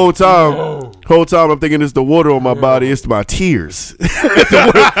 Whole time I'm thinking it's the water on my body. It's my tears.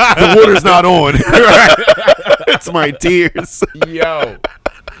 the water's not on. It's my tears. Yo.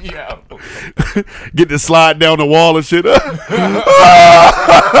 Yeah. Get to slide down the wall and shit. Why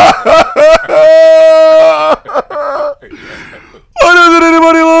doesn't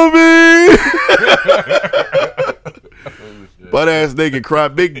anybody love me? Butt ass nigga cry,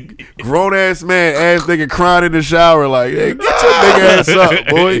 big grown ass man, ass nigga crying in the shower like, hey, get your big ass up,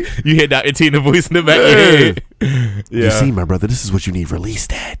 boy. You hear Dr. Tina voice in the back of your head. Yeah. You see, my brother, this is what you need. Release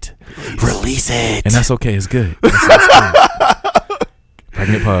that. Release it. And that's okay. It's good. That's good.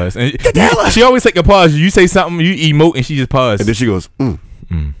 Pregnant pause. And she always take a pause. You say something, you emote, and she just pause. And then she goes,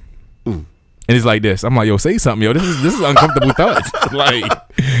 And it's like this. I'm like, yo, say something, yo. This is uncomfortable thoughts. Like,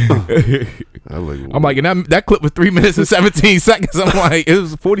 I'm like, and that clip was 3 minutes and 17 seconds. I'm like, it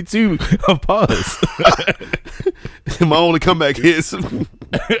was 42 of pause. My only comeback is, well,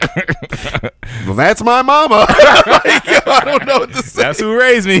 that's my mama. Like, I don't know what to say. That's who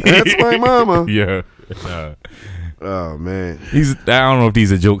raised me. That's my mama. Yeah. Oh man, I don't know if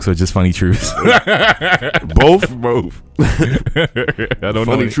these are jokes or just funny truths. Both. I don't know.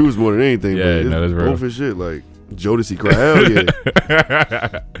 Funny truths more than anything. Yeah, but no, that's real. both is shit. Like Jodeci cry, hell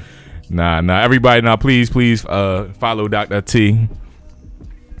yeah. Nah. Everybody, now please follow Dr. T.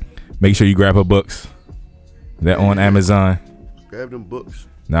 Make sure you grab her books. They're on Amazon. Grab them books.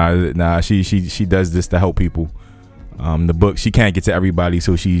 Nah. She does this to help people. The book, she can't get to everybody,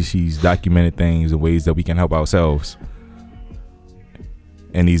 so she's documented things and ways that we can help ourselves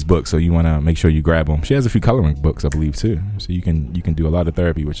in these books. So you want to make sure you grab them. She has a few coloring books, I believe, too. So you can do a lot of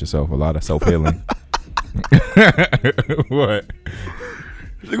therapy with yourself, a lot of self healing. What?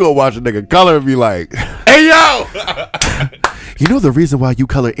 You gonna watch a nigga color and be like, "Hey yo, you know the reason why you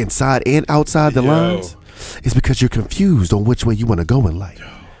color inside and outside the lines is because you're confused on which way you want to go in life."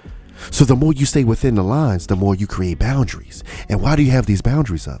 So the more you stay within the lines, the more you create boundaries. And why do you have these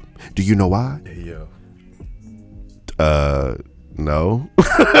boundaries up? Do you know why? No.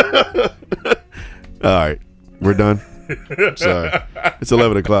 All right, we're done. Sorry, it's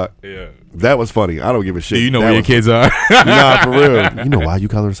 11 o'clock. Yeah, that was funny. I don't give a shit. Do you know that where your kids are? Nah, for real. You know why you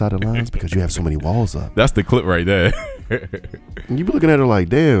color inside the lines? Because you have so many walls up. That's the clip right there. You be looking at her like,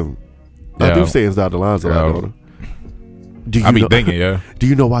 damn. I do stay inside the lines a lot, don't I? I be thinking, yeah. Do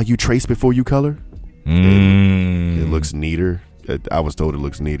you know why you trace before you color? It looks neater. I was told it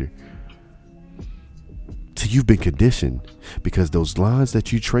looks neater. So you've been conditioned because those lines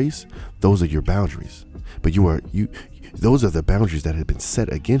that you trace, those are your boundaries. But those are the boundaries that have been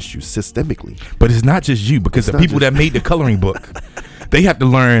set against you systemically. But it's not just you, because the people that made the coloring book, they have to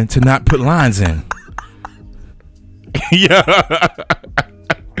learn to not put lines in. Yeah.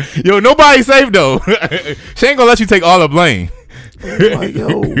 Yo, nobody's safe though. She ain't gonna let you take all the blame. Like,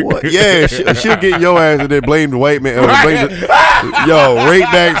 yo, what? Yeah, she'll get your ass and then blame the white man. Right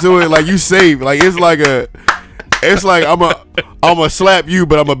back to it. Like you safe. Like it's like I'm a slap you,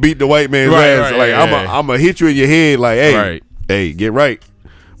 but I'm gonna beat the white man's ass. Like I'm gonna hit you in your head. Like hey, get right.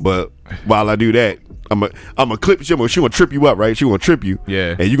 But while I do that, I'm gonna clip you. She gonna trip you up, right? She gonna trip you.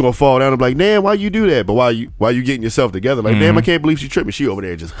 Yeah. And you gonna fall down and be like, damn, why you do that? But why you getting yourself together? Like, damn, I can't believe she tripped me. She over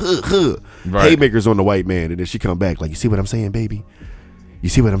there just haymakers on the white man, and then she come back like, you see what I'm saying, baby? You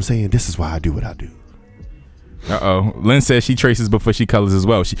see what I'm saying? This is why I do what I do. Lynn says she traces before she colors as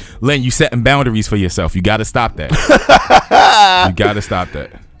well. Lynn, you setting boundaries for yourself. You got to stop that. You got to stop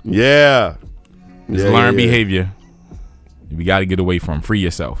that. Yeah. It's learned behavior. You got to get away from. Free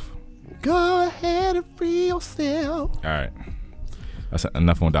yourself. Go ahead and free yourself. All right. That's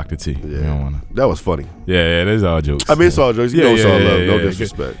enough on Dr. T. Yeah. That was funny. Yeah, it is all jokes. I mean, it's all jokes. You know it's all love. No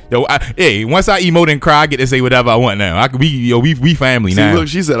disrespect. Yo, once I emote and cry, I get to say whatever I want now. We family now. Look,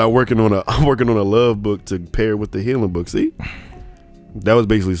 she said I'm working on a love book to pair with the healing book. See? That was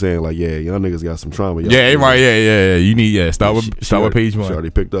basically saying like, yeah, y'all niggas got some trauma. Yeah, right. Yeah. You need start with page 1. She already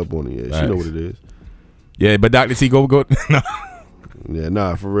picked up on it. Yeah, she know what it is. Yeah, but Dr. T, go. No. Yeah,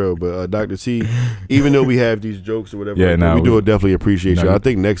 nah, for real. But Dr. T, even though we have these jokes or whatever, we do definitely appreciate you. I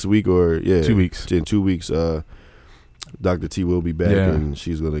think next week 2 weeks. In 2 weeks, Dr. T will be back and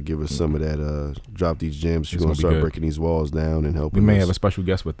she's gonna give us some of that. Drop these gems. She's gonna start breaking these walls down and helping. We may have a special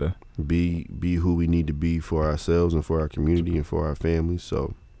guest with her. Be who we need to be for ourselves and for our community and for our families.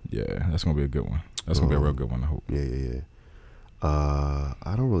 So yeah, that's gonna be a good one. That's gonna be a real good one. I hope. Yeah.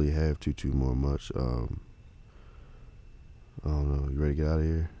 I don't really have too more much. I don't know. You ready to get out of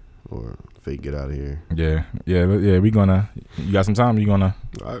here, or fake get out of here? Yeah. We gonna. You got some time? You gonna?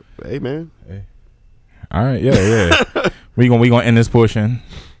 Hey man. Hey. All right. Yeah. we gonna end this portion,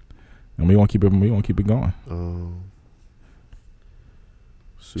 and we gonna keep it going.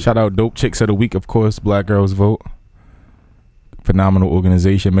 Shout out Dope Chicks of the Week, of course. Black Girls Vote. Phenomenal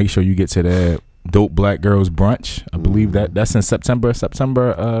organization. Make sure you get to that Dope Black Girls Brunch. I believe that's in September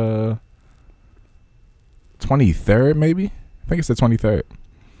 23rd, maybe. I think it's the 23rd.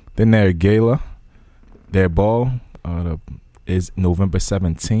 Then their gala, their ball is November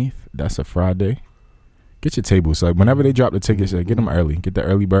 17th. That's a Friday. Get your tables. Like whenever they drop the tickets, get them early. Get the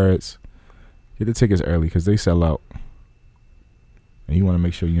early birds. Get the tickets early because they sell out. And you want to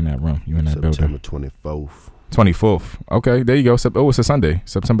make sure you're in that room. You're in that building. September 24th. 24th. Okay, there you go. Oh, it's a Sunday.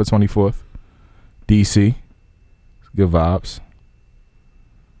 September 24th. DC. Good vibes.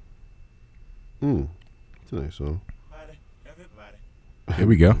 It's a nice song. Here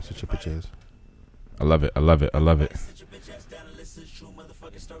we go. Sit your bitch ass. I love it. I love it. I love it.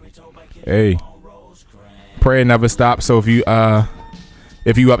 Hey. Prayer never stops. So if you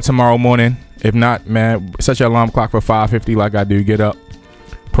up tomorrow morning, if not, man, set your alarm clock for 5:50 like I do. Get up.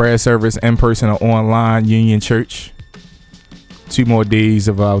 Prayer service in person or online, Union Church. 2 more days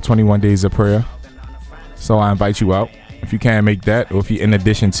of our 21 days of prayer. So I invite you out. If you can't make that, or if you in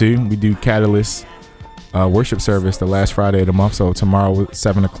addition to, we do Catalyst worship service the last Friday of the month. So tomorrow at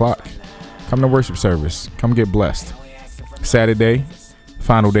 7 o'clock, come to worship service. Come get blessed. Saturday,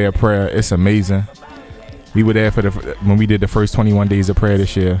 final day of prayer. It's amazing. We were there when we did the first 21 days of prayer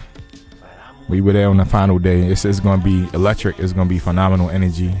this year. We were there on the final day. It's going to be electric. It's going to be phenomenal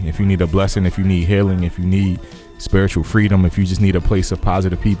energy. If you need a blessing, if you need healing, if you need spiritual freedom, if you just need a place of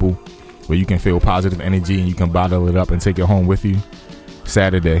positive people where you can feel positive energy and you can bottle it up and take it home with you,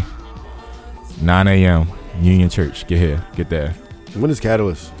 Saturday, 9 a.m., Union Church. Get here. Get there. When is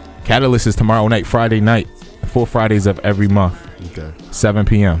Catalyst? Catalyst is tomorrow night, Friday night. 4 Fridays of every month. Okay. 7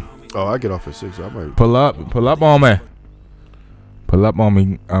 p.m. Oh, I get off at 6. I might pull up on me. Pull up on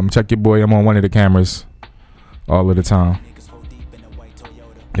me. Check your boy. I'm on one of the cameras all of the time.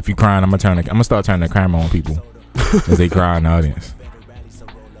 If you crying, I'm gonna start turning the camera on people as they cry in the audience.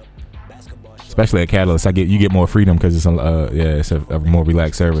 Especially at Catalyst, you get more freedom because it's a more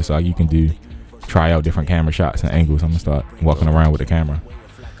relaxed service. So you can try out different camera shots and angles. I'm gonna start walking around with the camera,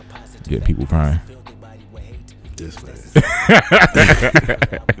 get people crying. This man.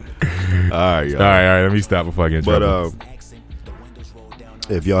 All right, y'all. All right. Let me stop before I get in trouble.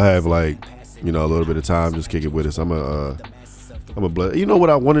 If y'all have a little bit of time, just kick it with us. I'm a bless. You know what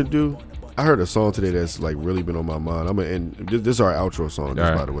I want to do? I heard a song today that's like really been on my mind. And this is our outro song,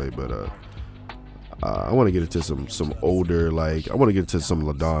 by the way. But I want to get into some older, I want to get into some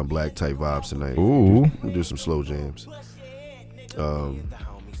LaDon Black type vibes tonight. Ooh, we'll do some slow jams.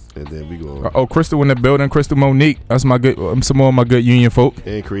 And then we go. Oh, Crystal in the building. Crystal Monique. That's some more of my good Union folk.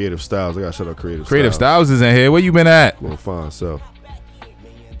 And Creative Styles. I got to shout out Creative Styles. Creative Styles is in here. Where you been at? Well, fine, so.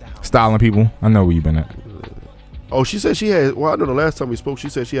 Styling people. I know where you been at. Oh, she said she had. Well, I know the last time we spoke, she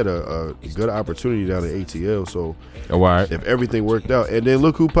said she had a good opportunity down at ATL. So, all right. If everything worked out, and then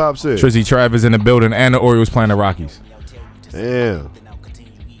look who pops in. Trizzy Travis in the building, and the Orioles playing the Rockies. Damn.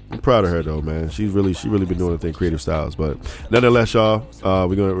 I'm proud of her though, man. She really been doing the thing, Creative Styles. But nonetheless, y'all,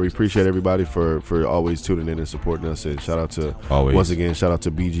 we appreciate everybody for always tuning in and supporting us. And shout out to once again, shout out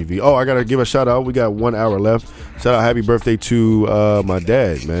to BGV. Oh, I gotta give a shout out. We got 1 hour left. Shout out, happy birthday to my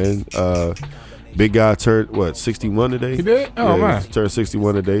dad, man. Big guy turned 61 today. He did? Oh man, turned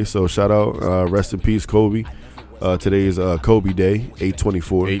 61 today. So shout out, rest in peace, Kobe. Today is Kobe Day,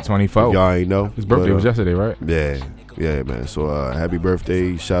 8/24. 8/24. Y'all ain't know his birthday was yesterday, right? Yeah, man. So happy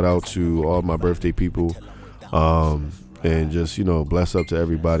birthday. Shout out to all my birthday people. And just, bless up to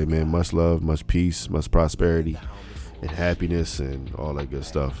everybody, man. Much love, much peace, much prosperity, and happiness, and all that good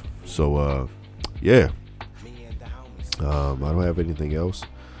stuff. So, yeah. I don't have anything else,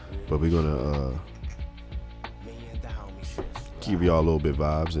 but we're going to give y'all a little bit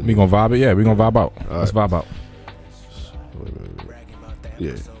vibes. We going to vibe it? Yeah, we going to vibe out. Let's vibe out.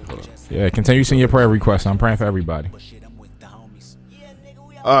 Yeah, hold on. Yeah, continue sending your prayer requests. I'm praying for everybody.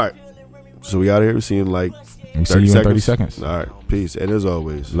 All right. So we out here. We're seeing like 30 seconds. 30 seconds. All right. Peace. And as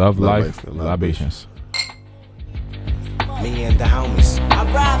always, love life, and libations. Me and the homies. I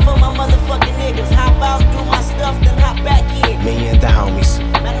ride for my motherfucking niggas. Hop out, do my stuff, then hop back in. Me and the homies.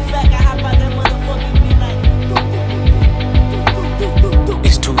 Matter of fact, I hop out that motherfucking be like.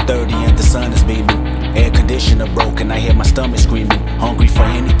 It's 2:30 and the sun is beaming. Air conditioner broken, I hear my stomach screaming. Hungry for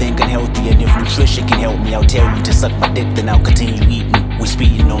anything unhealthy, and if nutrition can help me, I'll tell you to suck my dick, then I'll continue eating. We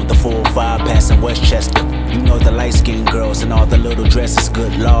speeding on the 405 passing Westchester. You know the light-skinned girls and all the little dresses,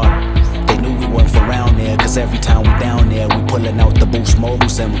 good lord. They knew we wasn't from around there, cause every time we down there, we pulling out the Boost Mobile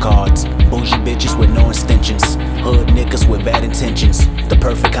SIM cards. Bougie bitches with no extensions, hood niggas with bad intentions. The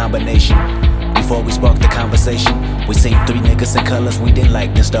perfect combination. before we sparked the conversation. We seen 3 niggas in colors we didn't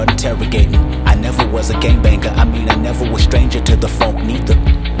like, then start interrogating. I never was a gangbanger, I mean I never was stranger to the funk neither.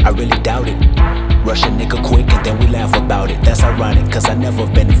 I really doubt it. Rush a nigga quick and then we laugh about it. That's ironic, cause I never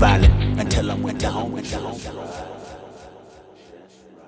been violent until I went to home.